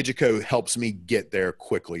Digico helps me get there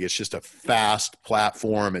quickly. It's just a fast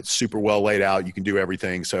platform. It's super well laid out. You can do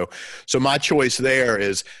everything. So my choice there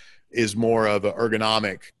is more of an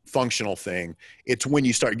ergonomic, functional thing. It's when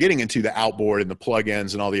you start getting into the outboard and the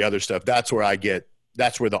plugins and all the other stuff, that's where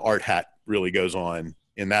the art hat really goes on.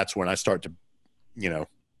 And that's when I start to,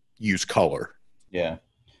 use color. Yeah.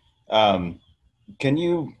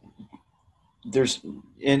 There's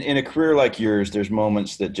in a career like yours, there's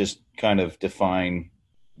moments that just kind of define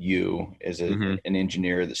you as an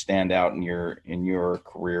engineer that stand out in your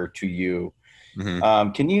career to you.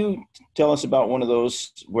 Can you tell us about one of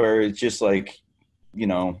those where it's just like,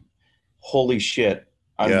 holy shit,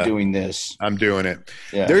 I'm doing this. I'm doing it.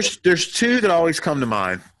 Yeah. There's two that always come to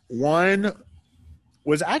mind. One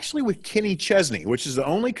was actually with Kenny Chesney, which is the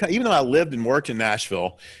only, even though I lived and worked in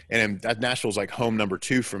Nashville, and that Nashville's like home number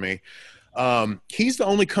 2 for me. He's the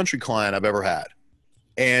only country client I've ever had.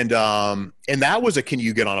 And that was a, can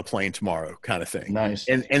you get on a plane tomorrow kind of thing. Nice.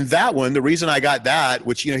 And that one, the reason I got that,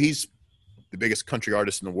 which, he's the biggest country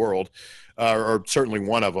artist in the world, or certainly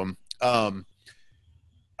one of them,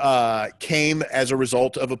 came as a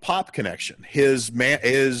result of a pop connection. His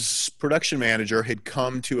production manager had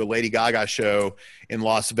come to a Lady Gaga show in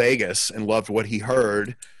Las Vegas and loved what he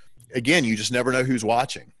heard. Again, you just never know who's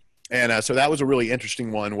watching. And so that was a really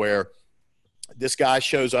interesting one where this guy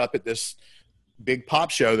shows up at this big pop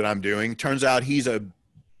show that I'm doing. Turns out and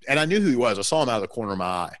I knew who he was. I saw him out of the corner of my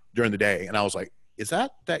eye during the day. And I was like, is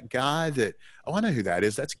that guy that, I know who that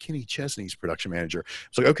is. That's Kenny Chesney's production manager.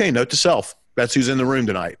 It's like, okay, note to self. That's who's in the room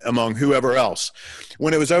tonight among whoever else.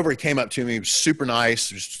 When it was over, he came up to me. He was super nice.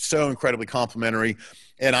 He was so incredibly complimentary.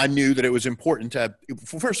 And I knew that it was important to,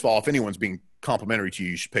 first of all, if anyone's being complimentary to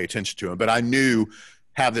you, you should pay attention to him. But I knew,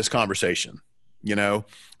 have this conversation,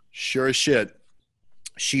 sure as shit.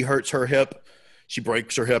 She hurts her hip. She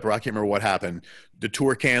breaks her hip, or I can't remember what happened. The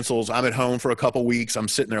tour cancels. I'm at home for a couple weeks. I'm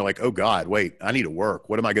sitting there like, oh God, wait, I need to work.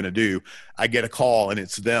 What am I going to do? I get a call and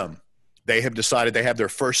it's them. They have decided they have their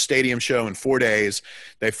first stadium show in 4 days.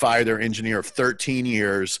 They fired their engineer of 13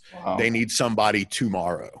 years. Wow. They need somebody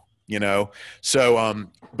tomorrow, So,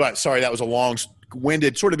 but sorry, that was a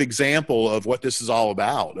long-winded sort of example of what this is all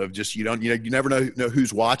about, of just, you never know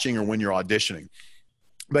who's watching or when you're auditioning.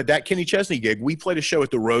 But that Kenny Chesney gig, we played a show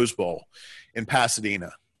at the Rose Bowl in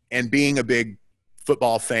Pasadena, and being a big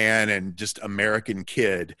football fan and just American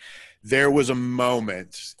kid, there was a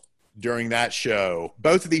moment during that show.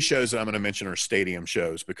 Both of these shows that I'm going to mention are stadium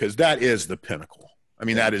shows, because that is the pinnacle. I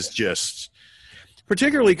mean, that is just,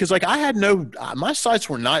 particularly because like my sights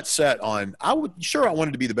were not set on, I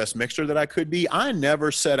wanted to be the best mixer that I could be. I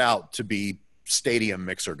never set out to be stadium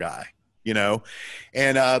mixer guy, and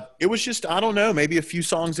it was just, I don't know, maybe a few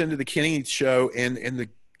songs into the Kenny show in the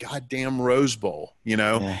goddamn Rose Bowl,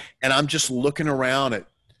 and I'm just looking around at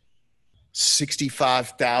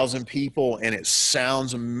 65,000 people, and it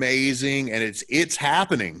sounds amazing, and it's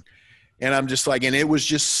happening, and I'm just like, and it was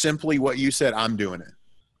just simply what you said. I'm doing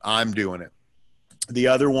it. The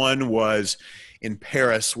other one was in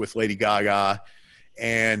Paris with Lady Gaga,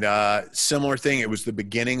 and similar thing. It was the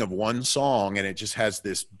beginning of one song, and it just has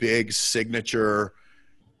this big signature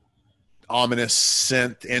ominous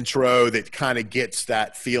synth intro that kind of gets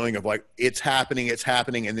that feeling of like, it's happening.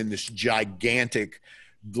 And then this gigantic,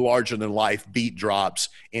 larger than life beat drops,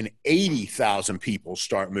 and 80,000 people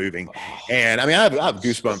start moving. And I mean, I have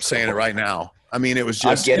goosebumps saying it right now. I mean, it was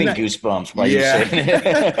just, I'm getting goosebumps by you saying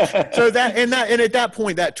it. So and at that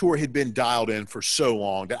point, that tour had been dialed in for so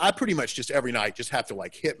long that I pretty much just every night just have to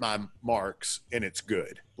like hit my marks, and it's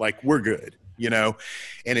good. Like, we're good. And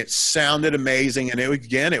it sounded amazing. And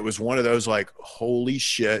it was one of those like, holy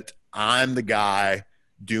shit, I'm the guy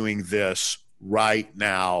doing this right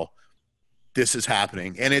now. This is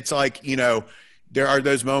happening. And it's like, there are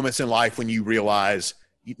those moments in life when you realize,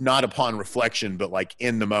 not upon reflection, but like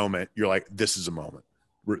in the moment, you're like, this is a moment.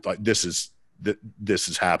 Like, this is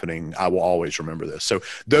happening. I will always remember this. So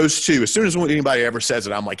those two, as soon as anybody ever says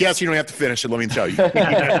it, I'm like, yes, you don't have to finish it. Let me tell you.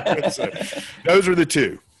 So, those are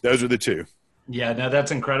the two. Yeah, no,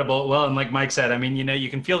 that's incredible. Well, and like Mike said, I mean, you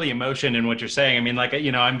can feel the emotion in what you're saying. I mean, like,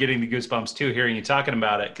 I'm getting the goosebumps too, hearing you talking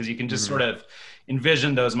about it, because you can just sort of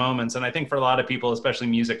envision those moments. And I think for a lot of people, especially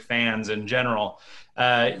music fans in general,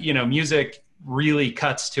 music really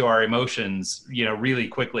cuts to our emotions, really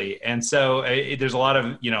quickly. And so there's a lot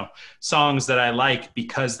of, songs that I like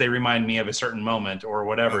because they remind me of a certain moment or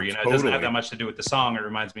whatever. Oh, It doesn't have that much to do with the song. It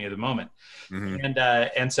reminds me of the moment.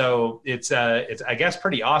 And so it's I guess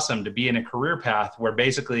pretty awesome to be in a career path where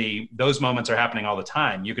basically those moments are happening all the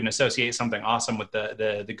time. You can associate something awesome with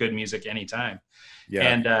the good music anytime. Yeah.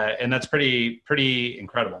 And that's pretty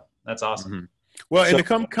incredible. That's awesome. Well, and to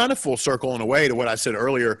come kind of full circle in a way to what I said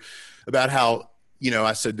earlier about how,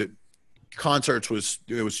 I said that concerts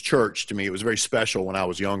it was church to me. It was very special when I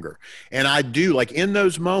was younger. And I do, like, in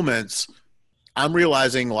those moments, I'm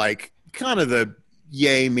realizing, like, kind of the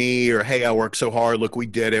yay me, or hey, I worked so hard, look, we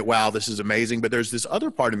did it, wow, this is amazing. But there's this other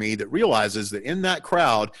part of me that realizes that in that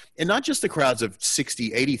crowd, and not just the crowds of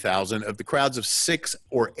 60, 80,000, of the crowds of 6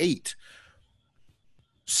 or 8,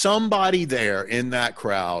 somebody there in that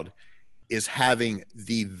crowd is having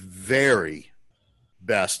the very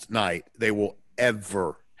best night they will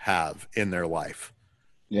ever have in their life.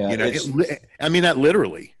 Yeah. I mean that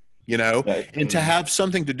literally, right. And to have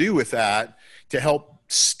something to do with that, to help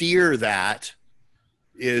steer that,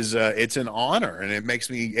 is it's an honor, and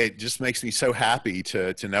it just makes me so happy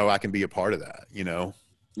to know I can be a part of that,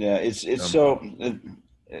 Yeah, it's so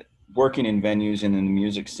working in venues and in the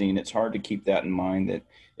music scene, it's hard to keep that in mind, that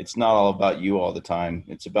it's not all about you all the time.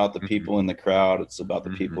 It's about the people in the crowd. It's about the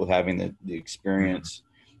people having the experience.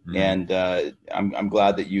 And I'm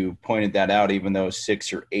glad that you pointed that out, even though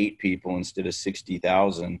 6 or 8 people instead of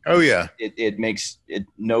 60,000. Oh yeah. It makes it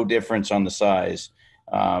no difference on the size.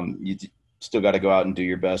 You still got to go out and do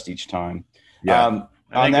your best each time. Yeah.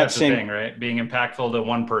 I think that's the thing, right? Being impactful to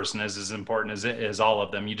one person is as important as all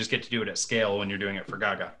of them. You just get to do it at scale when you're doing it for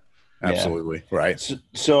Gaga. Absolutely. Yeah. Right.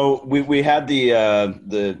 So we had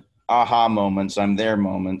the aha moments, I'm there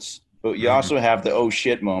moments, but you also have the oh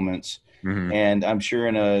shit moments. And I'm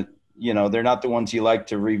sure they're not the ones you like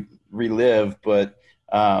to relive, but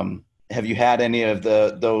have you had any of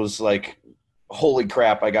those, like, holy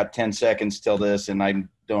crap, I got 10 seconds till this and I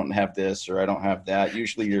don't have this, or I don't have that?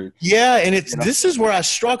 Usually you're. Yeah. And this is where I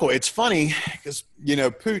struggle. It's funny because,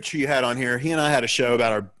 Pooch, who you had on here, he and I had a show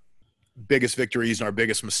about our biggest victories and our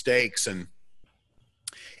biggest mistakes. And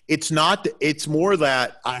it's more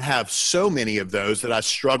that I have so many of those that I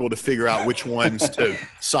struggle to figure out which ones to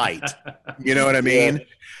cite. You know what I mean?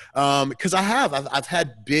 Cause I've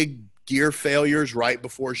had big gear failures right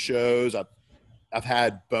before shows. I've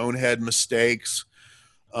had bonehead mistakes.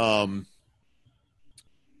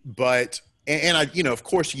 But I, of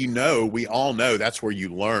course, we all know that's where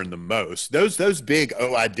you learn the most. Those big,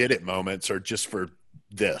 oh, I did it moments are just for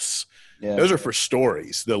this. Yeah. Those are for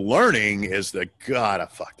stories. The learning is God, I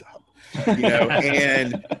fucked up,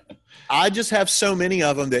 and I just have so many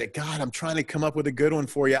of them that, God, I'm trying to come up with a good one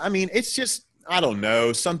for you. I mean, it's just, I don't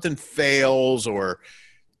know, something fails, or,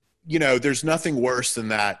 there's nothing worse than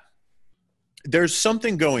that. There's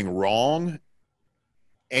something going wrong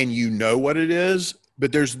and what it is,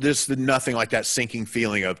 but there's nothing like that sinking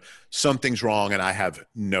feeling of something's wrong and I have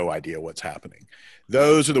no idea what's happening.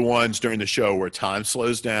 Those are the ones during the show where time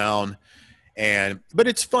slows down. But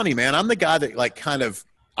it's funny, man. I'm the guy that, like, kind of,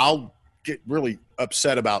 I'll get really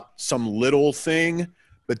upset about some little thing,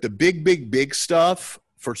 but the big stuff,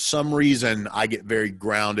 for some reason, I get very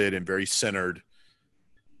grounded and very centered.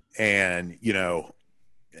 And,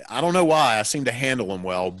 I don't know why. I seem to handle them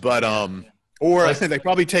well, but, or I think they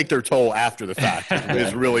probably take their toll after the fact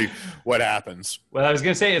is really what happens. Well, I was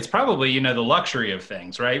going to say, it's probably, the luxury of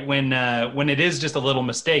things, right? When it is just a little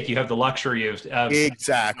mistake, you have the luxury of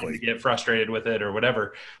exactly get frustrated with it or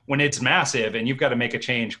whatever. When it's massive and you've got to make a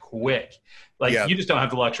change quick, you just don't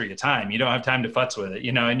have the luxury of time. You don't have time to futz with it,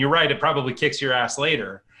 and you're right. It probably kicks your ass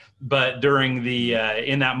later, but during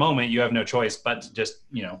in that moment, you have no choice but to just,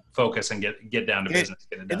 focus and get down to business.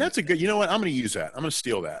 Get it done. And that's a good, I'm going to use that. I'm going to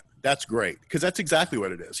steal that. That's great. Because that's exactly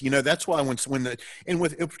what it is. That's why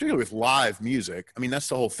particularly with live music, I mean, that's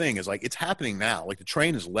the whole thing, is like, it's happening now. Like, the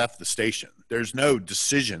train has left the station. There's no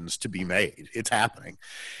decisions to be made. It's happening.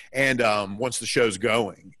 And once the show's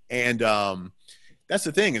going, and that's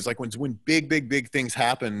the thing, is like when big things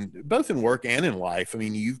happen, both in work and in life, I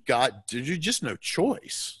mean, you're just no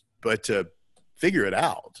choice but to figure it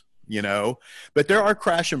out, but there are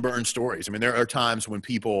crash and burn stories. I mean, there are times when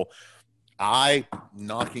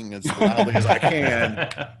knocking as loudly as I can.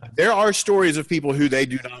 There are stories of people who they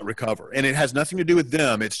do not recover, and it has nothing to do with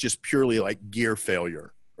them. It's just purely like gear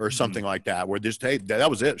failure or something like that, where just, hey, that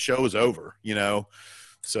was it. Show was over, you know?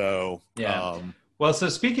 So, yeah. Well, so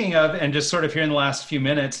speaking of, and just sort of here in the last few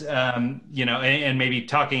minutes, you know, and maybe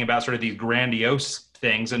talking about sort of these grandiose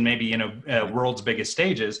things and maybe, you know, world's biggest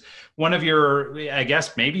stages, one of your, I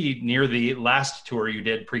guess, maybe near the last tour you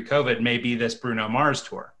did pre-COVID, may be this Bruno Mars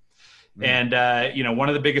tour. And, you know, one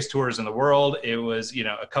of the biggest tours in the world. It was, you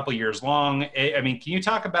know, a couple years long. I mean, can you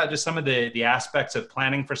talk about just some of the aspects of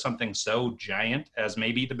planning for something so giant as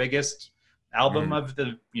maybe the biggest album of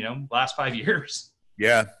the, you know, last 5 years?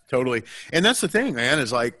 Yeah, totally. And that's the thing, man,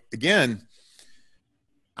 is like, again,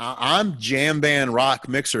 I'm jam band rock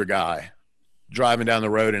mixer guy driving down the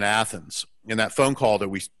road in Athens. And that phone call that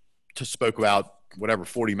we spoke about, whatever,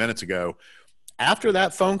 40 minutes ago, after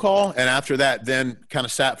that phone call and after that then kind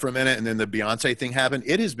of sat for a minute and then the Beyonce thing happened,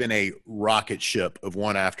 it has been a rocket ship of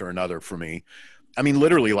one after another for me. I mean,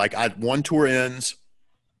 literally, like one tour ends,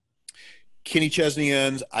 Kenny Chesney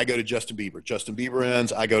ends, I go to Justin Bieber. Justin Bieber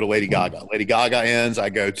ends, I go to Lady Gaga. Lady Gaga ends, I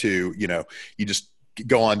go to, you know, you just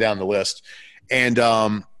go on down the list. And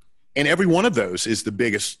every one of those is the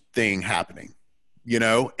biggest thing happening, you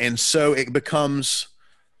know? And so it becomes,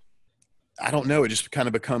 I don't know, it just kind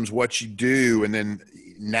of becomes what you do. And then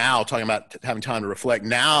now, talking about having time to reflect,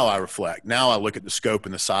 now I reflect. Now I look at the scope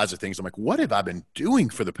and the size of things. I'm like, what have I been doing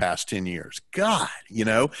for the past 10 years? God, you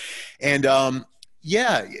know? And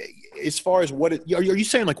yeah, as far as are you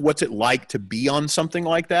saying, like, what's it like to be on something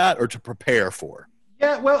like that or to prepare for?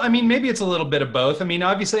 Yeah, well, I mean, maybe it's a little bit of both. I mean,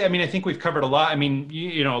 obviously, I mean, I think we've covered a lot. I mean,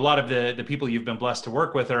 you know, a lot of the people you've been blessed to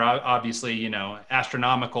work with are obviously, you know,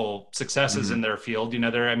 astronomical successes in their field. You know,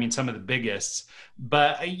 they're, I mean, some of the biggest.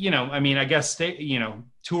 But, you know, I mean, I guess, you know,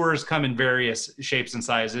 tours come in various shapes and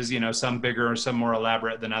sizes, you know, some bigger, some more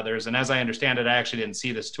elaborate than others. And as I understand it, I actually didn't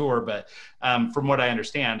see this tour, but from what I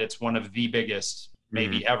understand, it's one of the biggest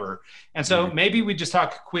maybe ever. And so maybe we just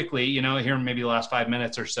talk quickly, you know, here in maybe the last 5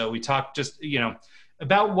 minutes or so, we talk just, you know,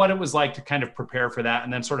 about what it was like to kind of prepare for that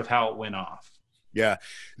and then sort of how it went off. Yeah.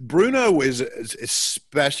 Bruno is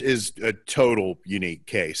a total unique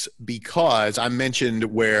case because I mentioned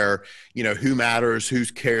where, you know, who matters, who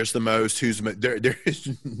cares the most, there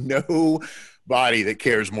is nobody that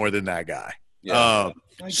cares more than that guy. Yeah.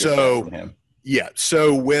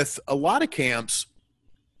 So with a lot of camps,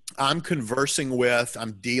 I'm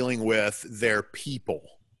dealing with their people,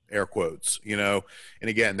 air quotes, you know, and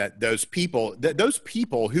again, those people,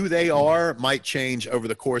 who they are might change over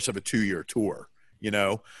the course of a 2-year tour, you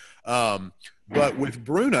know? But with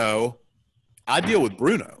Bruno, I deal with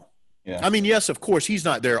Bruno. Yeah. I mean, yes, of course, he's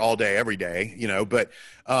not there all day, every day, you know, but,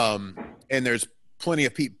 and there's plenty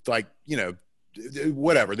of people like, you know,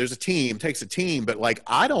 whatever, there's a team, takes a team, but like,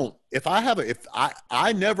 I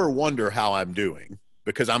never wonder how I'm doing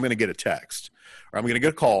because I'm going to get a text or I'm going to get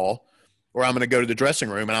a call or I'm going to go to the dressing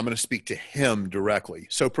room and I'm going to speak to him directly.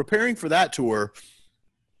 So preparing for that tour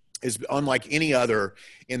is unlike any other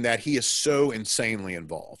in that he is so insanely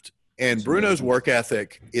involved. And Bruno's work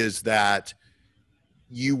ethic is that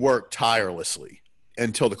you work tirelessly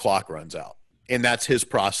until the clock runs out. And that's his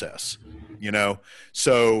process, you know?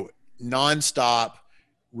 So nonstop,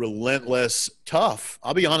 relentless, tough.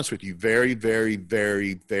 I'll be honest with you, very, very,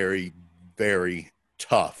 very, very, very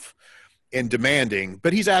tough and demanding,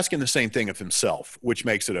 but he's asking the same thing of himself, which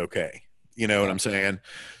makes it okay. You know what I'm saying?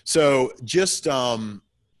 So just,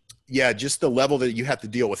 just the level that you have to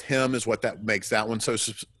deal with him is what that makes that one so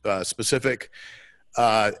specific.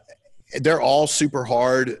 They're all super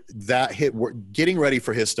hard. Getting ready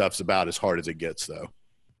for his stuff's about as hard as it gets though,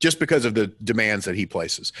 just because of the demands that he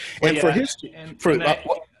places. Well, go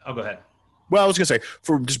ahead. Well, I was going to say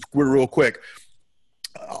real quick,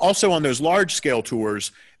 also on those large scale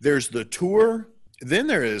tours, there's the tour, then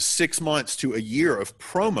there is 6 months to a year of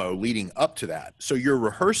promo leading up to that. So you're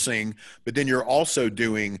rehearsing, but then you're also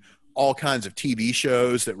doing all kinds of TV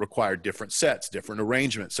shows that require different sets, different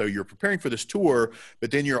arrangements. So you're preparing for this tour,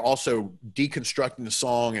 but then you're also deconstructing the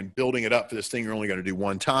song and building it up for this thing you're only going to do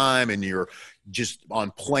one time. And you're just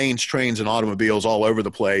on planes, trains, and automobiles all over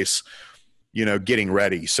the place, you know, getting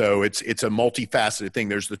ready. So it's a multifaceted thing.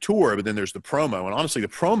 There's the tour, but then there's the promo. And honestly, the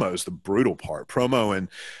promo is the brutal part. Promo and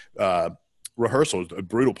rehearsal is the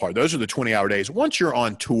brutal part. Those are the 20-hour days. Once you're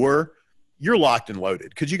on tour, you're locked and loaded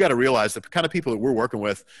because you got to realize the kind of people that we're working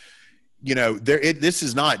with, you know, this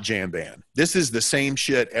is not jam band. This is the same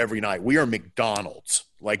shit every night. We are McDonald's.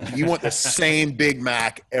 Like you want the same Big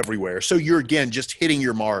Mac everywhere. So you're, again, just hitting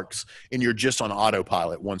your marks and you're just on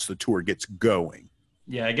autopilot once the tour gets going.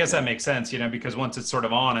 Yeah, I guess that makes sense, because once it's sort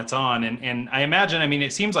of on, it's on. And I imagine, I mean,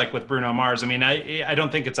 it seems like with Bruno Mars, I mean, I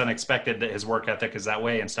don't think it's unexpected that his work ethic is that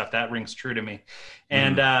way and stuff. That rings true to me.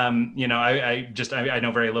 And, I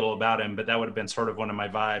know very little about him, but that would have been sort of one of my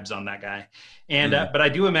vibes on that guy. And, but I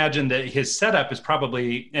do imagine that his setup is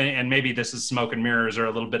probably, and maybe this is smoke and mirrors or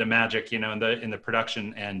a little bit of magic, in the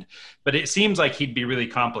production end, but it seems like he'd be really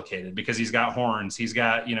complicated because he's got horns, he's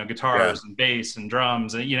got, guitars and bass and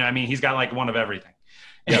drums, and, I mean, he's got like one of everything.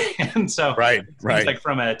 Yep. And so right. Like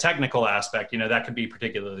from a technical aspect, that could be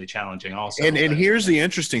particularly challenging also. And here's the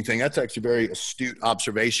interesting thing. That's actually a very astute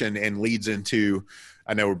observation and leads into,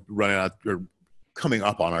 I know we're running out or coming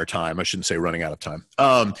up on our time. I shouldn't say running out of time.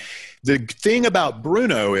 The thing about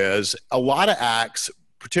Bruno is a lot of acts,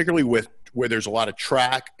 particularly where there's a lot of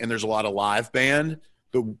track and there's a lot of live band,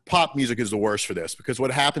 the pop music is the worst for this, because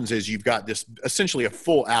what happens is you've got this essentially a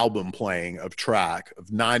full album playing of track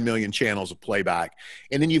of 9 million channels of playback.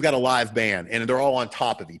 And then you've got a live band and they're all on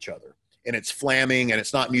top of each other and it's flamming and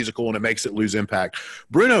it's not musical and it makes it lose impact.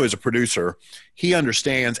 Bruno is a producer. He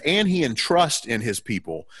understands and he entrusts in his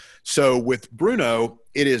people. So with Bruno,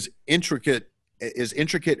 it is intricate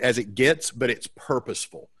as it gets, but it's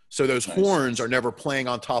purposeful. So those horns are never playing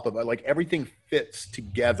on top of it. Like everything fits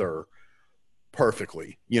together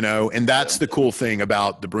perfectly, and that's the cool thing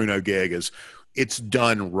about the Bruno gig is it's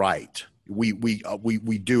done right. We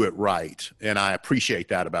do it right, and I appreciate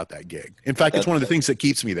that about that gig. In fact, it's one of the things that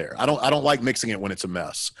keeps me there. I don't like mixing it when it's a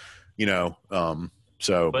mess,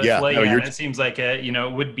 So but, it seems like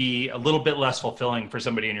it would be a little bit less fulfilling for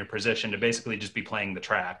somebody in your position to basically just be playing the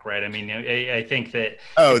track, right? I mean, I think that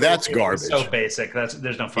that's garbage. So basic.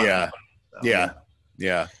 There's no fun.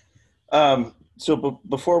 Yeah. So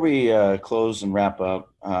before we close and wrap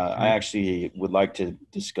up, I actually would like to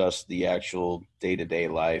discuss the actual day-to-day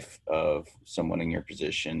life of someone in your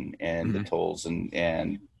position and the tolls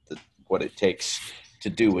and what it takes to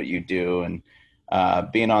do what you do. And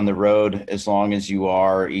being on the road as long as you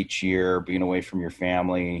are each year, being away from your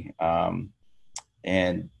family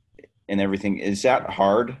and everything. Is that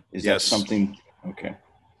hard? Is that something? Okay.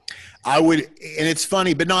 I would, and it's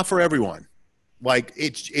funny, but not for everyone. Like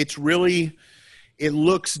it's really... It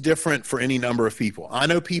looks different for any number of people. I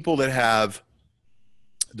know people that have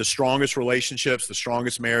the strongest relationships, the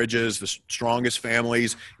strongest marriages, the strongest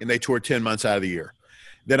families, and they tour 10 months out of the year.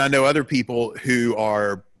 Then I know other people who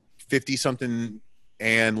are 50-something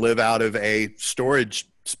and live out of a storage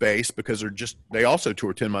space because they also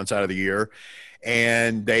tour 10 months out of the year,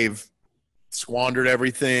 and they've squandered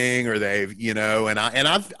everything, or they've, and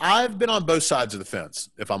I've been on both sides of the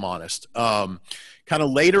fence, if I'm honest. Kind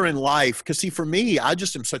of later in life, because see, for me, I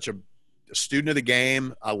just am such a student of the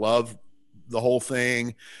game. I love the whole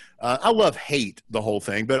thing. I hate the whole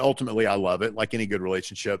thing, but ultimately I love it, like any good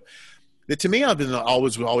relationship. That to me, I've been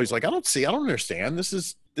always like, I don't understand. This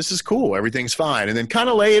is cool. Everything's fine. And then kind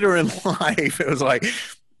of later in life, it was like,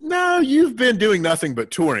 no, you've been doing nothing but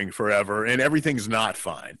touring forever and everything's not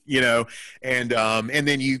fine, and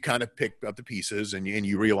then you kind of pick up the pieces and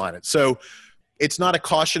you realign it. So it's not a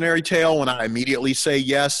cautionary tale when I immediately say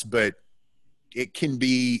yes, but it can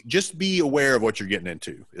be, just be aware of what you're getting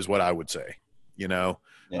into is what I would say, Yeah.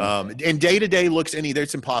 And day to day looks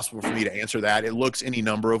it's impossible for me to answer that. It looks any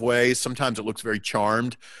number of ways. Sometimes it looks very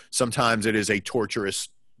charmed. Sometimes it is a torturous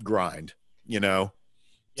grind,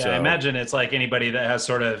 Yeah, so I imagine it's like anybody that has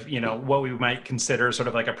sort of, what we might consider sort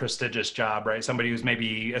of like a prestigious job, right? Somebody who's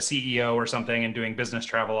maybe a CEO or something and doing business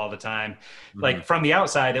travel all the time. Like from the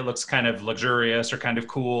outside, it looks kind of luxurious or kind of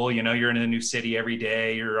cool. You're in a new city every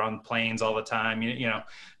day. You're on planes all the time,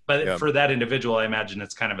 But for that individual, I imagine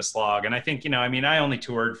it's kind of a slog. And I think, I only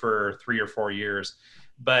toured for 3 or 4 years.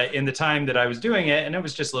 But in the time that I was doing it, and it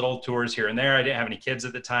was just little tours here and there, I didn't have any kids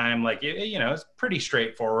at the time. Like, it's pretty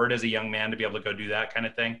straightforward as a young man to be able to go do that kind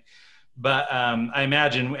of thing. But I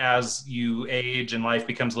imagine as you age and life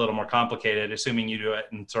becomes a little more complicated, assuming you do it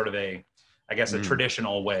in sort of a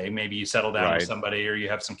traditional way, maybe you settle down with somebody or you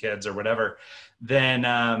have some kids or whatever, then,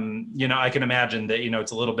 I can imagine that,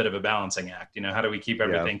 it's a little bit of a balancing act. How do we keep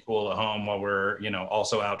everything cool at home while we're,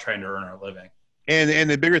 also out trying to earn our living? And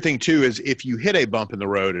the bigger thing too is if you hit a bump in the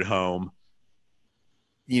road at home,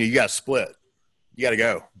 you got to split. You got to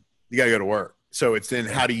go. You got to go to work. So it's then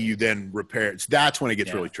how do you then repair it? That's when it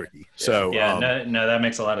gets really tricky. So no, that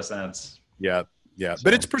makes a lot of sense. Yeah.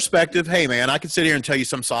 But it's perspective. Hey man, I could sit here and tell you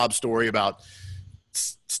some sob story about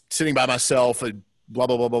sitting by myself and blah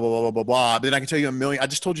blah blah blah blah blah blah blah. But then I can tell you a million. I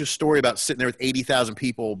just told you a story about sitting there with 80,000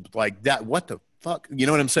 people like that. What the fuck? You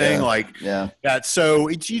know what I'm saying? Yeah. So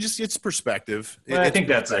it's perspective. Well, I think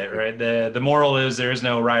that's it, right? The moral is there is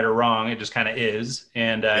no right or wrong. It just kind of is.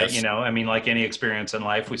 And, Yes. I mean, like any experience in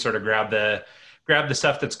life, we sort of grab the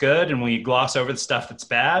stuff that's good and we gloss over the stuff that's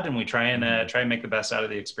bad, and we try and make the best out of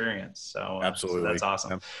the experience. So absolutely. So that's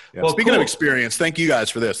awesome. Yeah. Well, speaking of experience, thank you guys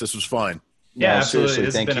for this. This was fun. Yeah, absolutely.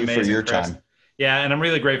 This thank has been you amazing, for your Chris. time. Yeah, and I'm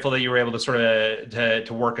really grateful that you were able to sort of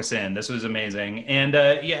to work us in. This was amazing. And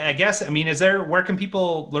I guess, I mean, where can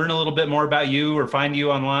people learn a little bit more about you or find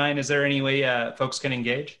you online? Is there any way folks can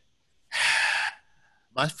engage?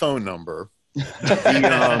 My phone number,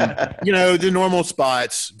 the normal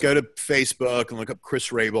spots. Go to Facebook and look up Chris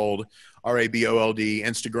Rabold, Rabold,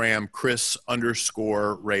 Instagram,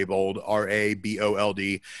 Chris_Rabold,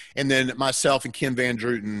 Rabold. And then myself and Kim Van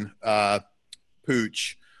Druten,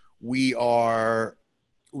 Pooch. We are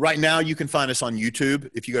right now. You can find us on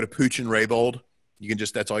YouTube. If you go to Pooch and Rabold, you can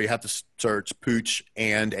that's all you have to search, Pooch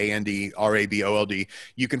and AND Rabold.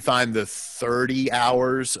 You can find the 30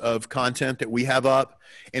 hours of content that we have up.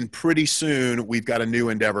 And pretty soon we've got a new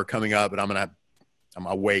endeavor coming up, and I'm going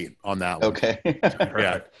to wait on that one. Okay.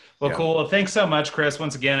 Yeah. Well, cool. Well, thanks so much, Chris.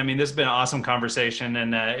 Once again, I mean, this has been an awesome conversation,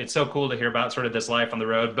 and it's so cool to hear about sort of this life on the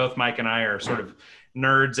road. Both Mike and I are sort of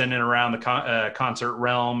nerds in and around the concert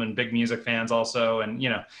realm and big music fans also, and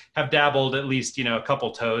have dabbled at least a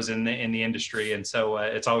couple toes in the industry, and so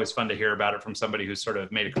it's always fun to hear about it from somebody who's sort of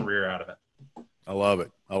made a career out of it. I love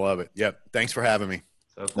it. Yep. Thanks for having me.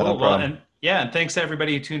 So cool. No problem. And thanks to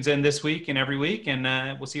everybody who tunes in this week and every week, and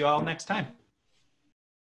we'll see you all next time.